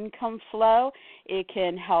bring income flow. It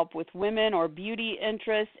can help with women or beauty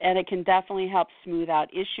interests, and it can definitely help smooth out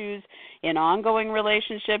issues in ongoing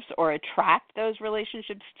relationships or attract those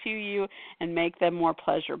relationships to you and make them more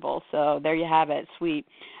pleasurable. So there you have it. Sweet.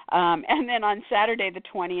 And then on Saturday the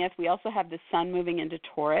 20th, we also have the sun moving into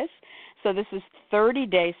Taurus. So this is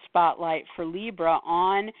 30-day spotlight for Libra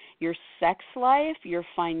on your sex life, your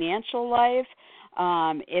financial life.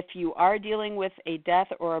 If you are dealing with a death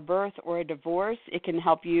or a birth or a divorce, it can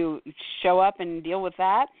help you show up and deal with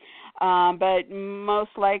that. But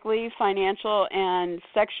most likely financial and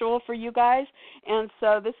sexual for you guys. And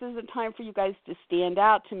so this is a time for you guys to stand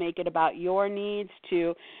out, to make it about your needs,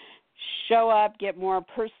 to show up, get more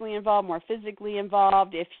personally involved, more physically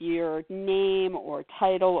involved. If your name or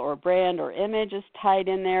title or brand or image is tied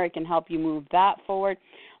in there, it can help you move that forward.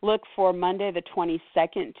 Look for Monday the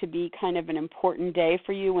 22nd to be kind of an important day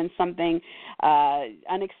for you when something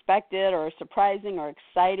unexpected or surprising or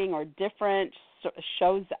exciting or different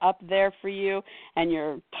shows up there for you, and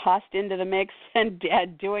you're tossed into the mix and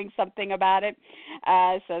doing something about it.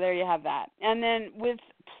 So there you have that. And then with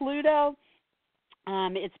Pluto,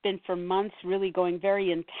 it's been for months really going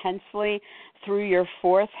very intensely through your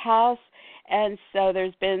fourth house, and so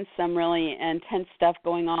there's been some really intense stuff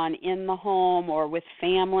going on in the home or with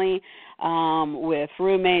family, with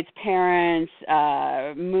roommates, parents,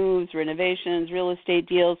 moves, renovations, real estate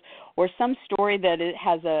deals, or some story that it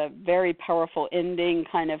has a very powerful ending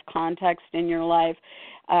kind of context in your life.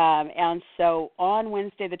 And so on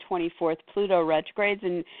Wednesday the 24th, Pluto retrogrades,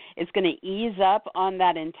 and it's going to ease up on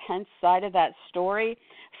that intense side of that story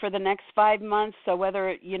for the next 5 months. So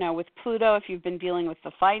whether, with Pluto, if you've been dealing with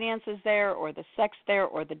the finances there or the sex there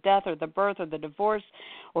or the death or the birth or the divorce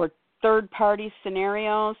or third-party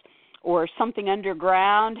scenarios or something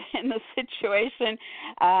underground in the situation,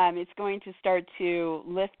 it's going to start to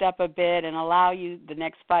lift up a bit and allow you the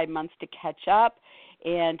next 5 months to catch up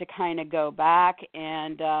and to kind of go back,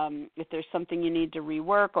 and if there's something you need to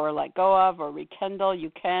rework or let go of or rekindle,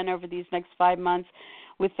 you can over these next 5 months.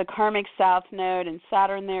 With the karmic south node and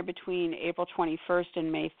Saturn there between April 21st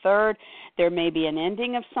and May 3rd, there may be an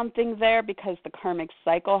ending of something there because the karmic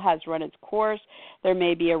cycle has run its course. There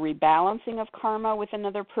may be a rebalancing of karma with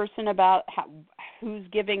another person about who's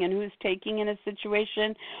giving and who's taking in a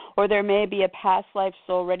situation, or there may be a past life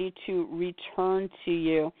soul ready to return to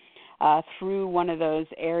you through one of those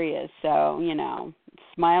areas. So,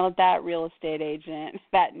 smile at that real estate agent,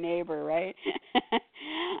 that neighbor, right?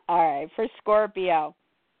 All right, for Scorpio.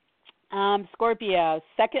 Scorpio,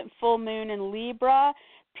 second full moon in Libra,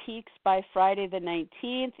 peaks by Friday the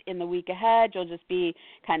 19th. In the week ahead, you'll just be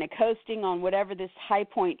kind of coasting on whatever this high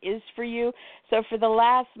point is for you. So for the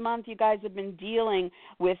last month, you guys have been dealing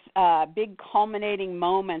with big culminating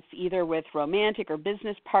moments, either with romantic or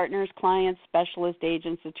business partners, clients, specialist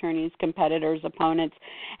agents, attorneys, competitors, opponents,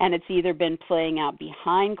 and it's either been playing out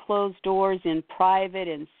behind closed doors, in private,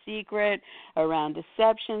 in secret, around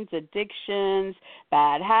deceptions, addictions,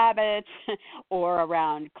 bad habits, or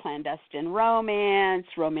around clandestine romance,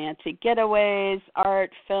 romantic getaways,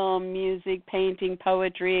 art, film, music, painting,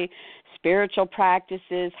 poetry, spiritual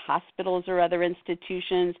practices, hospitals or other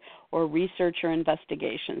institutions, or research or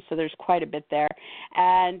investigation. So there's quite a bit there.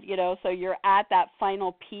 And, so you're at that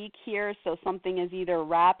final peak here, so something is either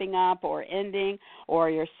wrapping up or ending, or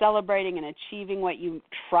you're celebrating and achieving what you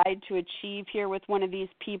tried to achieve here with one of these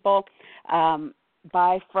people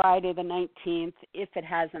by Friday the 19th, if it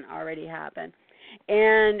hasn't already happened.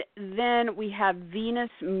 And then we have Venus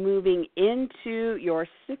moving into your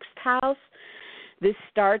sixth house. This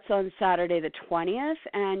starts on Saturday the 20th,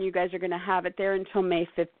 and you guys are going to have it there until May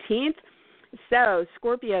 15th. So,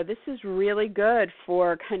 Scorpio, this is really good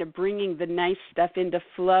for kind of bringing the nice stuff into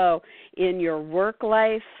flow in your work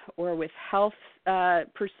life or with health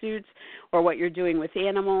pursuits, or what you're doing with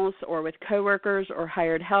animals or with coworkers or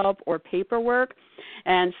hired help or paperwork.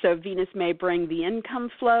 And so Venus may bring the income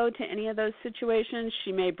flow to any of those situations.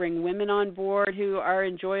 She may bring women on board who are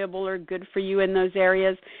enjoyable or good for you in those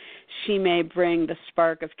areas. She may bring the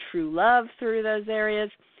spark of true love through those areas.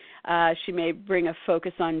 She may bring a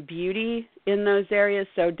focus on beauty in those areas,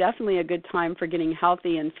 so definitely a good time for getting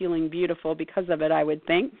healthy and feeling beautiful because of it, I would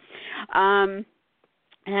think.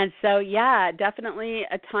 And so, yeah, definitely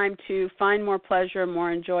a time to find more pleasure,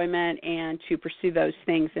 more enjoyment, and to pursue those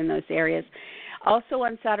things in those areas. Also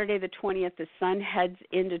on Saturday the 20th, the sun heads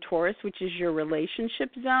into Taurus, which is your relationship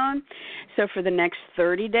zone. So for the next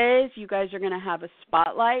 30 days, you guys are going to have a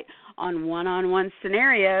spotlight on one-on-one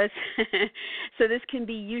scenarios. So this can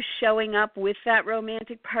be you showing up with that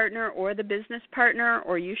romantic partner or the business partner,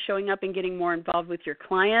 or you showing up and getting more involved with your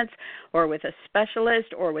clients or with a specialist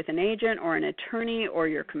or with an agent or an attorney or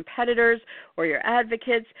your competitors or your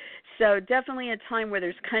advocates. So definitely a time where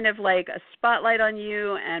there's kind of like a spotlight on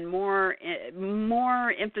you and more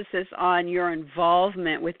emphasis on your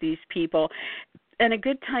involvement with these people. And a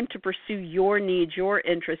good time to pursue your needs, your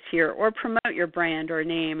interests here, or promote your brand or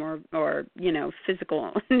name or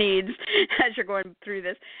physical needs as you're going through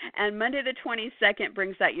this. And Monday the 22nd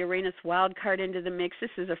brings that Uranus wild card into the mix.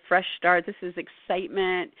 This is a fresh start. This is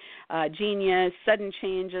excitement, genius, sudden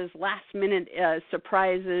changes, last-minute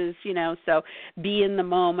surprises, So be in the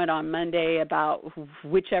moment on Monday about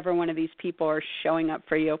whichever one of these people are showing up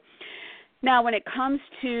for you. Now, when it comes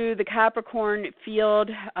to the Capricorn field,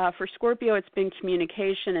 for Scorpio, it's been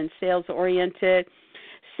communication and sales-oriented.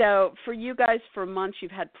 So for you guys, for months, you've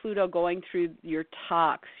had Pluto going through your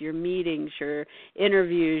talks, your meetings, your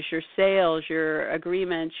interviews, your sales, your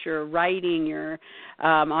agreements, your writing, your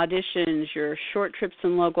auditions, your short trips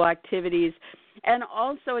and local activities. And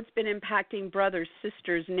also it's been impacting brothers,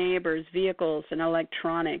 sisters, neighbors, vehicles, and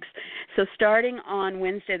electronics. So starting on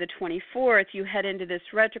Wednesday the 24th, you head into this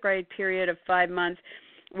retrograde period of 5 months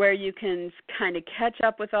where you can kind of catch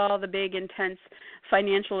up with all the big, intense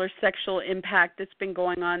financial or sexual impact that's been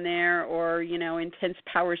going on there, or, intense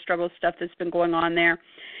power struggle stuff that's been going on there.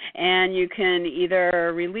 And you can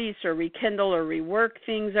either release or rekindle or rework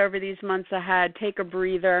things over these months ahead, take a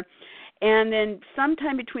breather. And then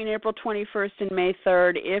sometime between April 21st and May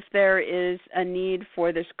 3rd, if there is a need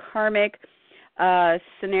for this karmic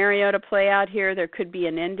scenario to play out here, there could be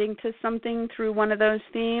an ending to something through one of those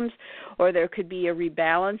themes, or there could be a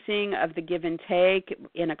rebalancing of the give and take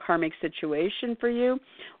in a karmic situation for you,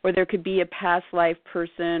 or there could be a past life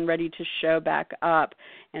person ready to show back up,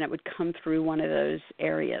 and it would come through one of those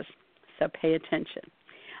areas. So pay attention.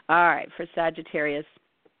 All right, for Sagittarius.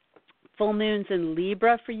 Full moons in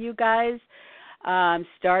Libra for you guys.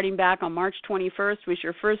 Starting back on March 21st was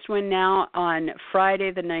your first one. Now on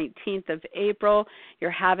Friday the 19th of April,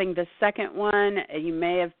 you're having the second one. You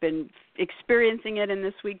may have been experiencing it in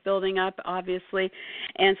this week building up, obviously.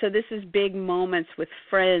 And so this is big moments with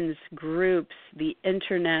friends, groups, the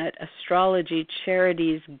internet, astrology,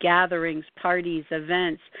 charities, gatherings, parties,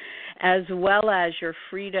 events, as well as your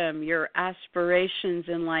freedom, your aspirations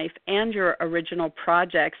in life, and your original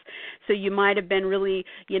projects. So you might have been really,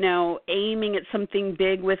 aiming at something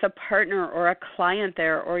big with a partner or a client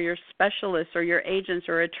there, or your specialists or your agents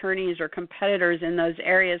or attorneys or competitors in those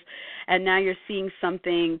areas, and now you're seeing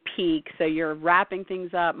something peak. So you're wrapping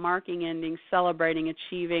things up, marking endings, celebrating,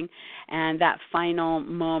 achieving, and that final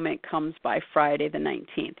moment comes by Friday the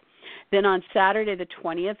 19th. Then on Saturday the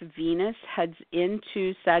 20th, Venus heads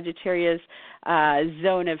into Sagittarius'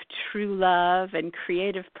 zone of true love and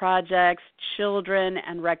creative projects, children,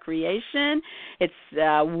 and recreation. It's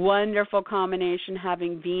a wonderful combination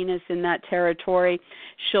having Venus in that territory.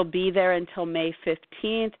 She'll be there until May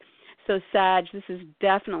 15th. So, Sag, this is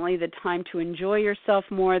definitely the time to enjoy yourself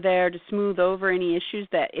more there, to smooth over any issues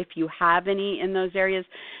that, if you have any in those areas,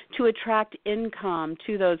 to attract income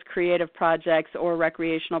to those creative projects or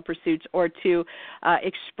recreational pursuits, or to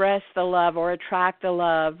express the love or attract the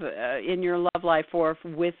love in your love life, or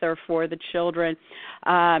with or for the children,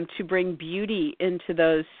 to bring beauty into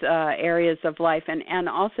those areas of life, and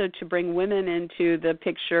also to bring women into the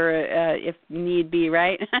picture if need be,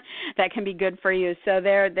 right? That can be good for you. So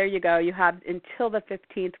there you go. You have until the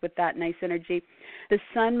 15th with that nice energy. The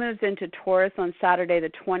sun moves into Taurus on Saturday the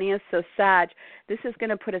 20th. So, Sag, this is going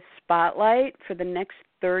to put a spotlight for the next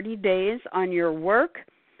 30 days on your work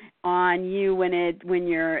on you when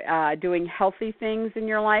you're doing healthy things in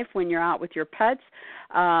your life, when you're out with your pets,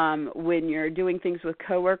 when you're doing things with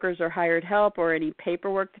coworkers or hired help or any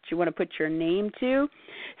paperwork that you want to put your name to.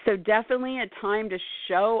 So definitely a time to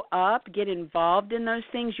show up, get involved in those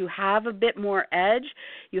things. You have a bit more edge.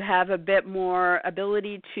 You have a bit more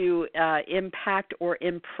ability to impact or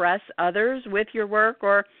impress others with your work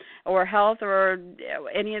or health or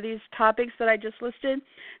any of these topics that I just listed.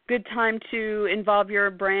 Good time to involve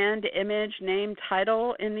your brand, image, name,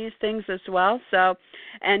 title in these things as well. So,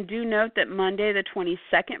 and do note that Monday the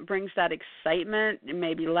 22nd brings that excitement,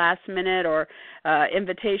 maybe last minute or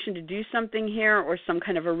invitation to do something here or some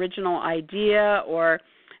kind of original idea or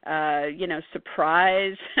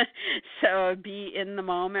surprise. So be in the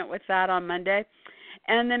moment with that on Monday.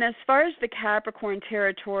 And then as far as the Capricorn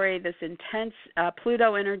territory, this intense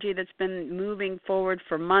Pluto energy that's been moving forward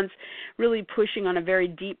for months, really pushing on a very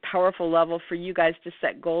deep, powerful level for you guys to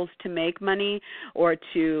set goals to make money or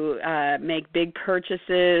to make big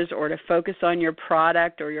purchases or to focus on your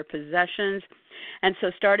product or your possessions. And so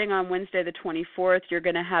starting on Wednesday the 24th, you're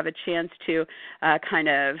going to have a chance to kind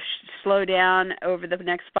of slow down over the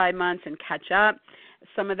next 5 months and catch up.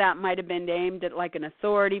 Some of that might have been aimed at like an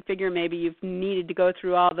authority figure. Maybe you've needed to go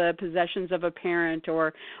through all the possessions of a parent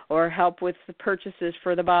or help with the purchases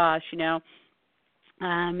for the boss,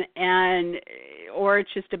 or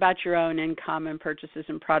it's just about your own income and purchases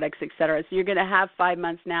and products, et cetera. So you're going to have 5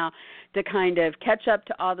 months now to kind of catch up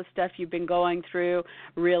to all the stuff you've been going through,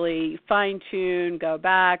 really fine-tune, go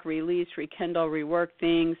back, release, rekindle, rework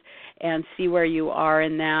things, and see where you are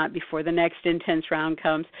in that before the next intense round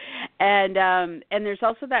comes. And there's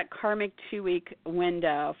also that karmic 2-week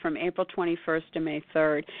window from April 21st to May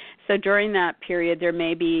 3rd. So during that period, there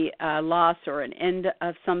may be a loss or an end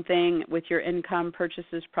of something with your income,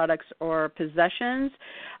 purchases, products, or possessions,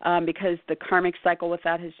 because the karmic cycle with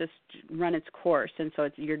that has just run its course, and so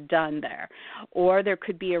you're done there. Or there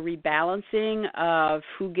could be a rebalancing of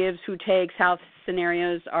who gives, who takes, how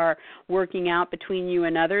scenarios are working out between you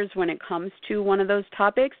and others when it comes to one of those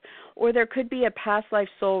topics. Or there could be a past life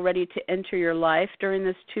soul ready to enter your life during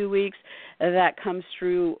this 2 weeks that comes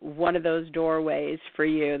through one of those doorways for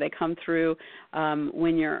you. They come through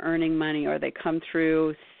when you're earning money, or they come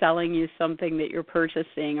through selling you something that you're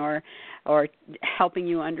purchasing, or helping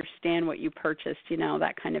you understand what you purchased,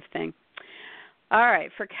 that kind of thing. All right,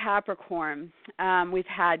 for Capricorn, we've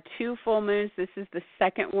had 2 full moons. This is the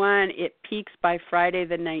second one. It peaks by Friday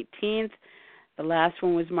the 19th. The last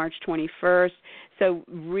one was March 21st. So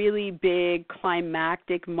really big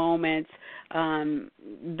climactic moments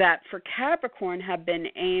that for Capricorn have been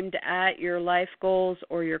aimed at your life goals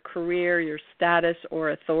or your career, your status,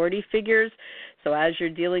 or authority figures. So as you're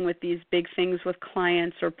dealing with these big things with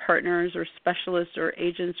clients or partners or specialists or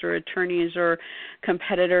agents or attorneys or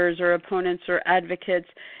competitors or opponents or advocates,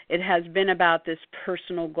 it has been about this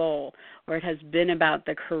personal goal, or it has been about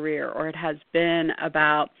the career, or it has been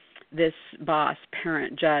about this boss,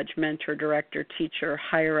 parent, judge, mentor, director, teacher,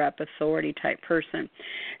 higher up, authority type person.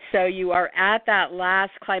 So you are at that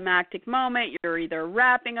last climactic moment. You're either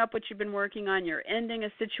wrapping up what you've been working on, you're ending a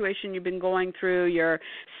situation you've been going through, you're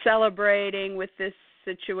celebrating with this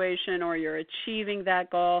situation, or you're achieving that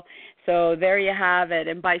goal. So there you have it.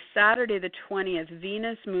 And by Saturday the 20th,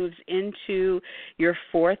 Venus moves into your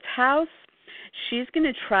 4th house. She's going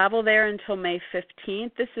to travel there until May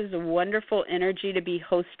 15th. This is a wonderful energy to be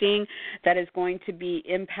hosting that is going to be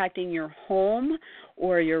impacting your home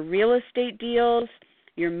or your real estate deals,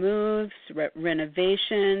 your moves,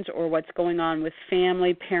 renovations, or what's going on with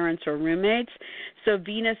family, parents, or roommates. So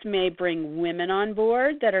Venus may bring women on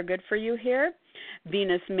board that are good for you here.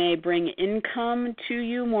 Venus may bring income to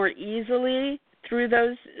you more easily through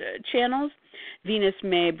those channels. Venus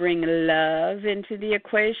may bring love into the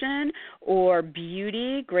equation, or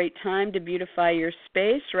beauty, great time to beautify your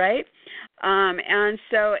space, right? And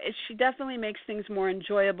so she definitely makes things more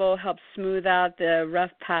enjoyable, helps smooth out the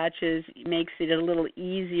rough patches, makes it a little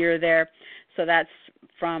easier there. So that's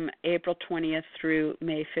from April 20th through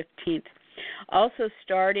May 15th. Also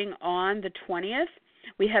starting on the 20th,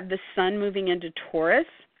 we have the Sun moving into Taurus.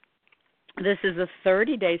 This is a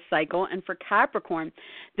 30-day cycle, and for Capricorn,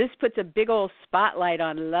 this puts a big old spotlight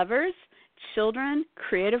on lovers, children,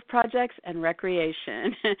 creative projects, and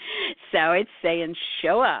recreation. So it's saying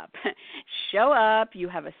show up. show up, you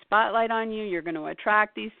have a spotlight on you, you're going to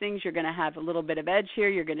attract these things, you're going to have a little bit of edge here,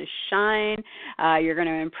 you're going to shine, you're going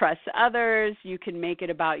to impress others, you can make it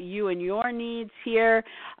about you and your needs here.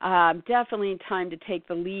 Definitely time to take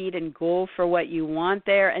the lead and go for what you want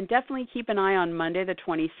there, and definitely keep an eye on Monday the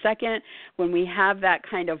 22nd when we have that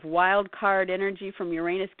kind of wild card energy from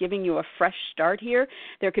Uranus giving you a fresh start here.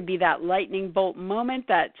 There could be that lightning bolt moment,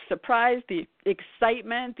 that surprise, the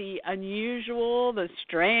excitement, the unusual, the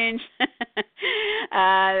strange.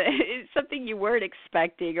 It's something you weren't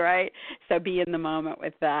expecting, right? So be in the moment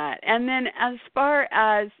with that. And then as far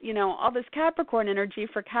as, all this Capricorn energy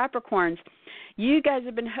for Capricorns, you guys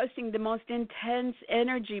have been hosting the most intense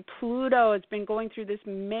energy. Pluto has been going through this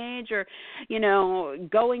major,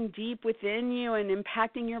 going deep within you and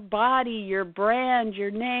impacting your body, your brand,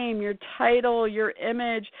 your name, your title, your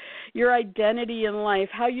image, your identity in life,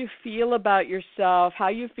 how you feel about yourself, how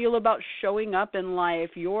you feel about showing up in life,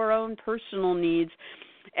 your own personal needs,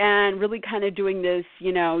 and really kind of doing this,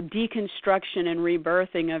 deconstruction and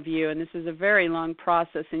rebirthing of you. And this is a very long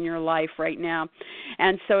process in your life right now.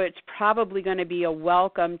 And so it's probably going to be a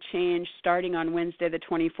welcome change starting on Wednesday the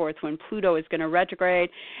 24th when Pluto is going to retrograde,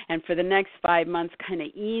 and for the next 5 months kind of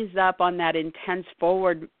ease up on that intense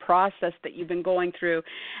forward process that you've been going through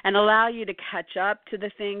and allow you to catch up to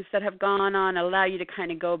the things that have gone on, allow you to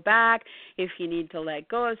kind of go back if you need to let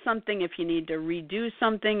go of something, if you need to redo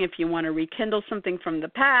something, if you want to rekindle something from the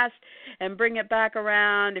past and bring it back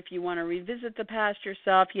around, if you want to revisit the past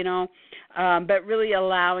yourself, but really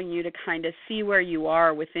allowing you to kind of see where you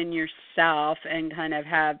are within yourself and kind of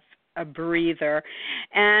have a breather.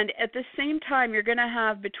 And at the same time, you're going to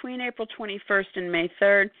have between April 21st and May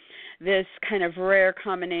 3rd this kind of rare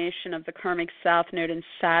combination of the karmic South Node and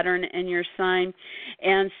Saturn in your sign.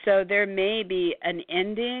 And so there may be an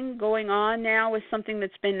ending going on now with something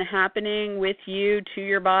that's been happening with you, to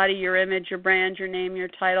your body, your image, your brand, your name, your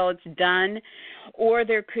title. It's done. Or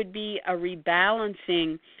there could be a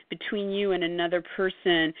rebalancing between you and another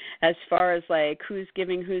person as far as like who's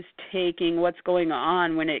giving, who's taking, what's going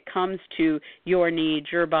on when it comes to your needs,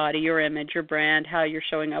 your body, your image, your brand, how you're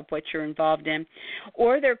showing up, what you're involved in.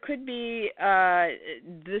 Or there could be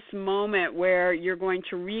this moment where you're going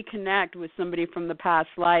to reconnect with somebody from the past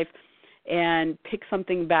life and pick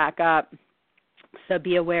something back up. So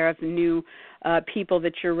be aware of new people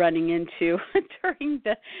that you're running into during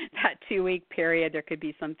that 2-week period. There could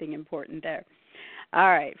be something important there. All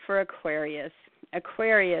right, for Aquarius.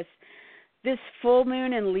 Aquarius, this full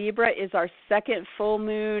moon in Libra is our second full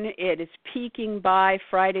moon. It is peaking by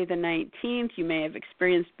Friday the 19th. You may have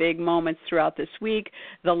experienced big moments throughout this week.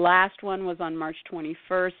 The last one was on March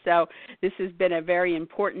 21st. So this has been a very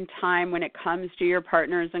important time when it comes to your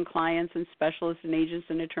partners and clients and specialists and agents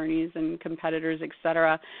and attorneys and competitors,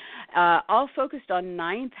 etc. All focused on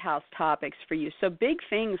ninth house topics for you. So big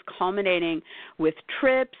things culminating with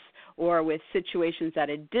trips, or with situations at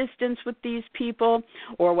a distance with these people,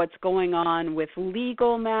 or what's going on with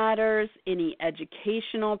legal matters, any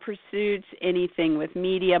educational pursuits, anything with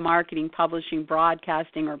media, marketing, publishing,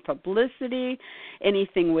 broadcasting, or publicity,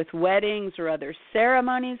 anything with weddings or other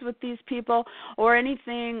ceremonies with these people, or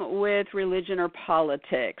anything with religion or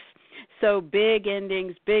politics. So big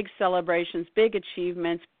endings, big celebrations, big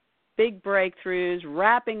achievements, big breakthroughs,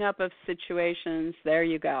 wrapping up of situations. There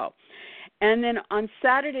you go. And then on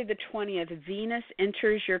Saturday the 20th, Venus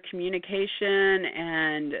enters your communication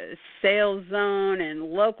and sales zone and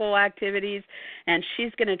local activities, and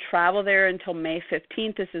she's going to travel there until May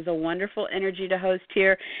 15th. This is a wonderful energy to host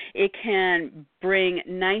here. It can bring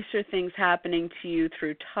nicer things happening to you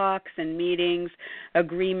through talks and meetings,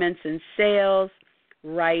 agreements and sales,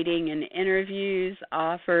 writing and interviews,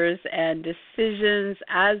 offers and decisions,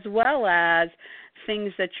 as well as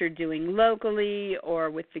things that you're doing locally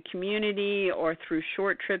or with the community or through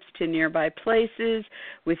short trips to nearby places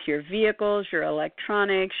with your vehicles, your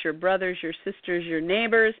electronics, your brothers, your sisters, your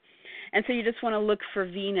neighbors. And so you just want to look for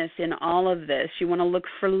Venus in all of this. You want to look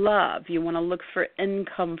for love. You want to look for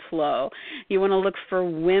income flow. You want to look for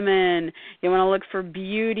women. You want to look for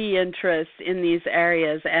beauty interests in these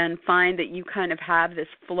areas and find that you kind of have this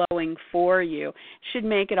flowing for you. It should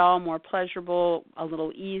make it all more pleasurable, a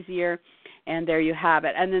little easier. And there you have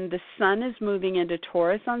it. And then the sun is moving into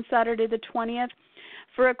Taurus on Saturday the 20th.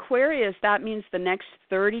 For Aquarius, that means the next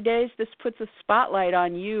 30 days, this puts a spotlight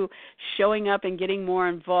on you showing up and getting more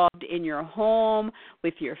involved in your home,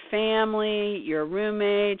 with your family, your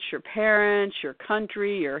roommates, your parents, your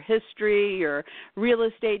country, your history, your real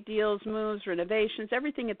estate deals, moves, renovations,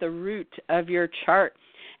 everything at the root of your chart.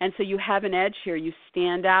 And so you have an edge here. You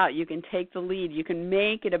stand out. You can take the lead. You can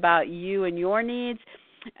make it about you and your needs.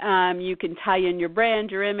 You can tie in your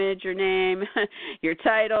brand, your image, your name, your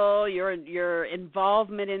title, your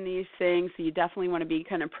involvement in these things. So you definitely want to be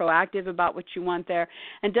kind of proactive about what you want there.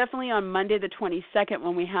 And definitely on Monday the 22nd,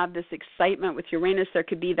 when we have this excitement with Uranus, there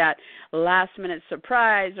could be that last-minute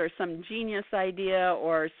surprise or some genius idea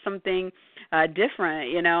or something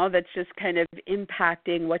different, that's just kind of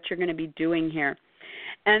impacting what you're going to be doing here.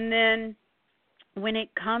 And then when it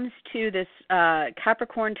comes to this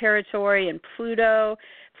Capricorn territory and Pluto's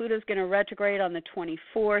going to retrograde on the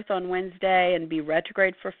 24th on Wednesday and be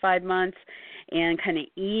retrograde for 5 months and kind of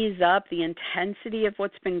ease up the intensity of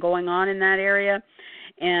what's been going on in that area.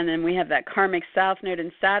 And then we have that karmic South Node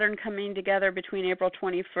and Saturn coming together between April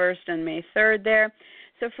 21st and May 3rd there.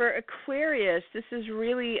 So for Aquarius, this is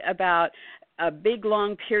really about a big,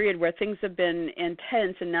 long period where things have been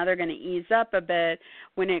intense, and now they're going to ease up a bit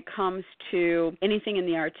when it comes to anything in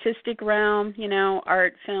the artistic realm,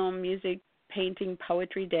 art, film, music, painting,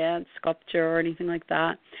 poetry, dance, sculpture, or anything like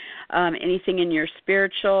that. Anything in your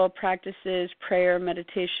spiritual practices, prayer,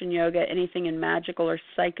 meditation, yoga, anything in magical or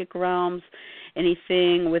psychic realms,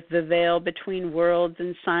 anything with the veil between worlds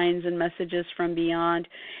and signs and messages from beyond,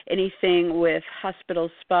 anything with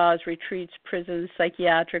hospitals, spas, retreats, prisons,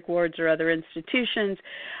 psychiatric wards, or other institutions,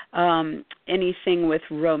 anything with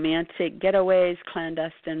romantic getaways,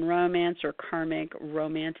 clandestine romance, or karmic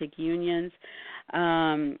romantic unions,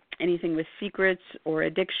 anything with secrets or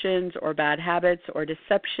addictions or bad habits or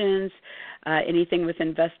deceptions, anything with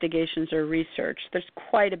investigations or research. There's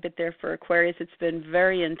quite a bit there for Aquarius. It's been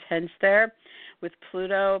very intense there with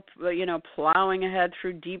Pluto, plowing ahead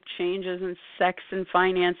through deep changes in sex and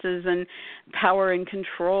finances and power and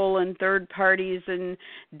control and third parties and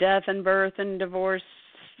death and birth and divorce,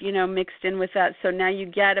 mixed in with that. So now you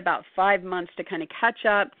get about 5 months to kind of catch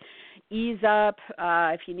up, ease up.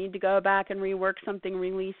 If you need to go back and rework something,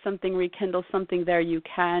 release something, rekindle something there, you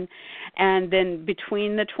can. And then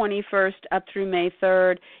between the 21st up through May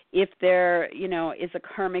 3rd, if there, is a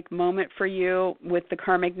karmic moment for you with the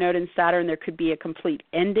karmic node in Saturn, there could be a complete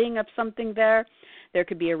ending of something there. There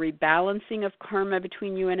could be a rebalancing of karma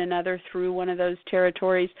between you and another through one of those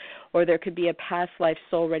territories, or there could be a past life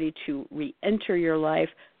soul ready to re-enter your life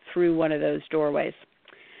through one of those doorways.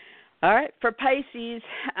 All right, for Pisces,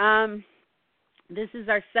 this is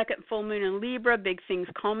our second full moon in Libra, big things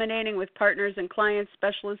culminating with partners and clients,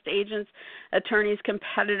 specialist agents, attorneys,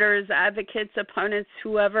 competitors, advocates, opponents,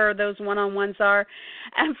 whoever those one-on-ones are.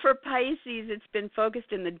 And for Pisces, it's been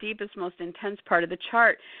focused in the deepest, most intense part of the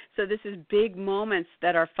chart. So this is big moments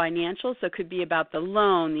that are financial, so it could be about the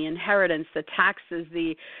loan, the inheritance, the taxes,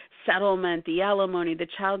 the settlement, the alimony, the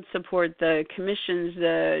child support, the commissions,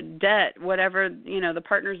 the debt, whatever, the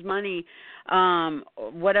partner's money,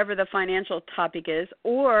 whatever the financial topic is,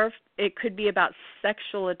 or it could be about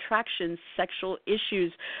sexual attraction, sexual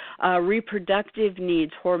issues, reproductive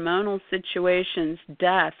needs, hormonal situations,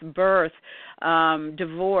 death, birth,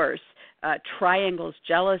 divorce, triangles,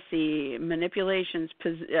 jealousy, manipulations,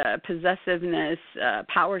 possessiveness,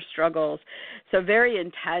 power struggles. So very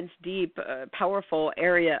intense, deep, powerful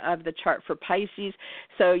area of the chart for Pisces.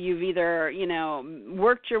 So you've either,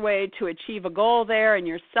 worked your way to achieve a goal there and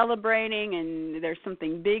you're celebrating and there's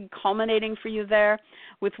something big culminating for you there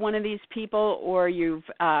with one of these people, or you've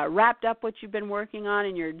wrapped up what you've been working on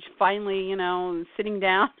and you're finally, sitting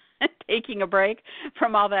down taking a break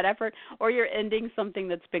from all that effort, or you're ending something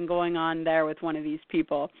that's been going on there with one of these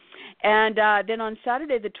people. And then on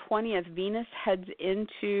Saturday the 20th, Venus heads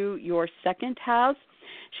into your second house.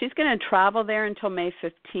 She's going to travel there until May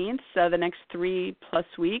 15th, so the next 3+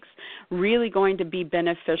 weeks, really going to be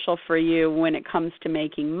beneficial for you when it comes to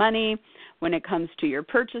making money, when it comes to your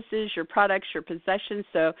purchases, your products, your possessions.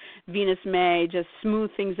 So Venus may just smooth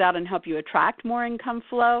things out and help you attract more income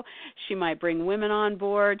flow. She might bring women on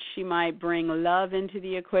board. She might bring love into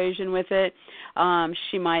the equation with it.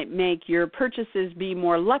 She might make your purchases be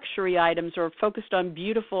more luxury items or focused on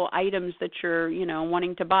beautiful items that you're,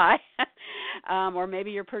 wanting to buy. Or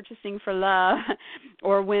maybe you're purchasing for love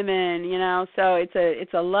or women, So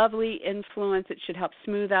it's a lovely influence. It should help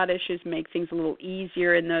smooth out issues, make things a little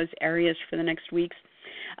easier in those areas for the next weeks.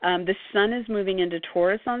 The sun is moving into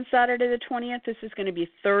Taurus on Saturday the 20th. This is going to be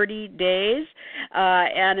 30 days,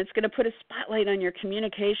 and it's going to put a spotlight on your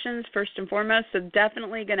communications first and foremost, so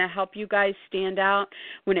definitely going to help you guys stand out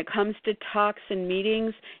when it comes to talks and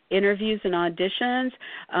meetings, interviews and auditions,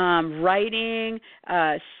 writing,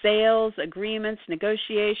 sales, agreements,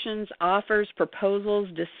 negotiations, offers, proposals,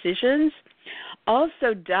 decisions.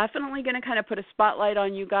 Also, definitely going to kind of put a spotlight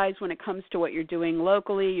on you guys when it comes to what you're doing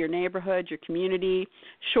locally, your neighborhood, your community,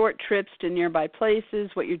 short trips to nearby places,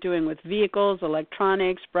 what you're doing with vehicles,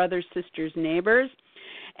 electronics, brothers, sisters, neighbors.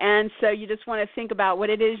 And so you just want to think about what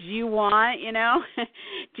it is you want, you know. Is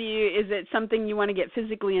it something you want to get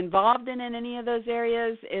physically involved in any of those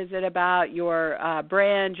areas? Is it about your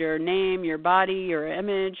brand, your name, your body, your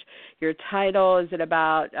image, your title? Is it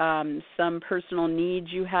about some personal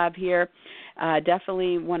needs you have here?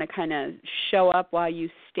 Definitely want to kind of show up while you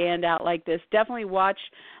stand out like this. Definitely watch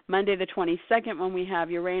Monday the 22nd when we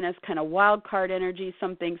have Uranus kind of wild card energy,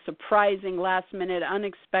 something surprising, last minute,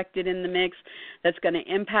 unexpected in the mix that's going to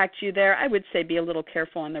impact you there. I would say be a little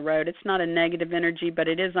careful on the road. It's not a negative energy, but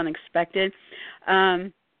it is unexpected.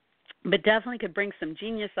 But definitely could bring some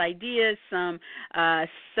genius ideas, some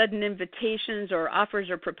sudden invitations or offers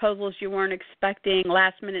or proposals you weren't expecting,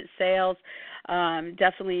 last-minute sales.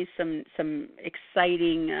 Definitely some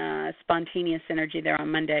exciting, spontaneous energy there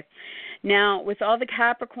on Monday. Now, with all the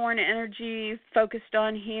Capricorn energy focused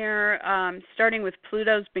on here, starting with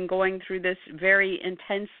Pluto's been going through this very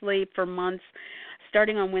intensely for months.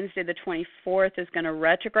 Starting on Wednesday the 24th is going to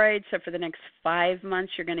retrograde, so for the next 5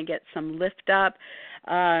 months you're going to get some lift up.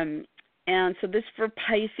 And so this for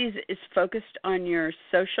Pisces is focused on your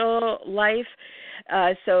social life.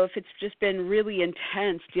 So if it's just been really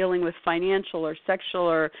intense dealing with financial or sexual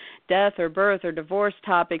or death or birth or divorce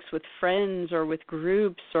topics with friends or with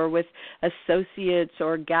groups or with associates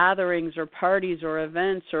or gatherings or parties or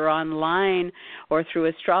events or online or through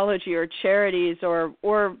astrology or charities or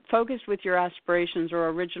focused with your aspirations or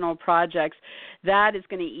original projects, that is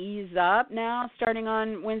going to ease up now. Starting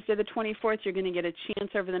on Wednesday the 24th, you're going to get a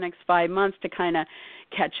chance over the next 5 months to kind of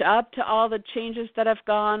catch up to all the changes that have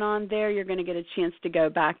gone on there. You're going to get a chance to go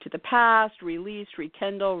back to the past, release,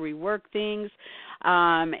 rekindle, rework things.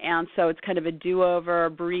 And so it's kind of a do-over,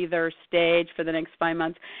 breather stage for the next 5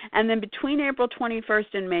 months. And then between April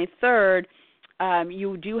 21st and May 3rd,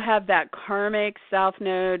 you do have that karmic South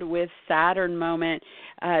Node with Saturn moment.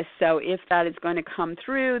 So if that is going to come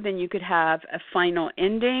through, then you could have a final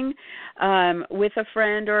ending with a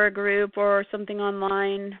friend or a group or something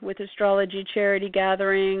online with astrology, charity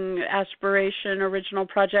gathering, aspiration, original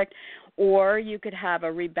project. Or you could have a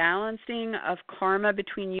rebalancing of karma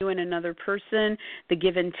between you and another person, the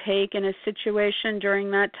give and take in a situation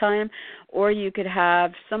during that time. Or you could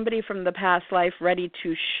have somebody from the past life ready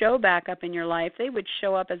to show back up in your life. They would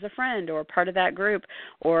show up as a friend or part of that group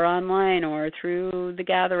or online or through the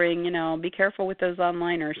gathering. You know, be careful with those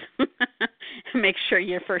onliners. Make sure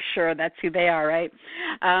you're for sure that's who they are, right?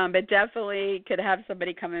 But definitely could have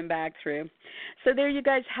somebody coming back through. So there you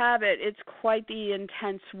guys have it. It's quite the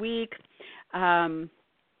intense week.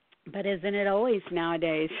 But isn't it always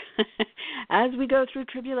nowadays? As we go through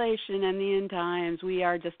tribulation and the end times, we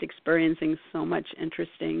are just experiencing so much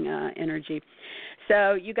interesting energy.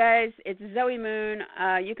 So you guys, it's Zoe Moon.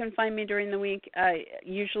 You can find me during the week,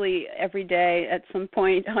 usually every day at some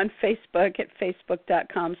point on Facebook at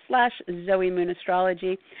facebook.com/Zoe Moon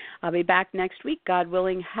Astrology. I'll be back next week, God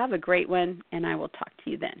willing. Have a great one, and I will talk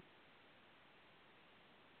to you then.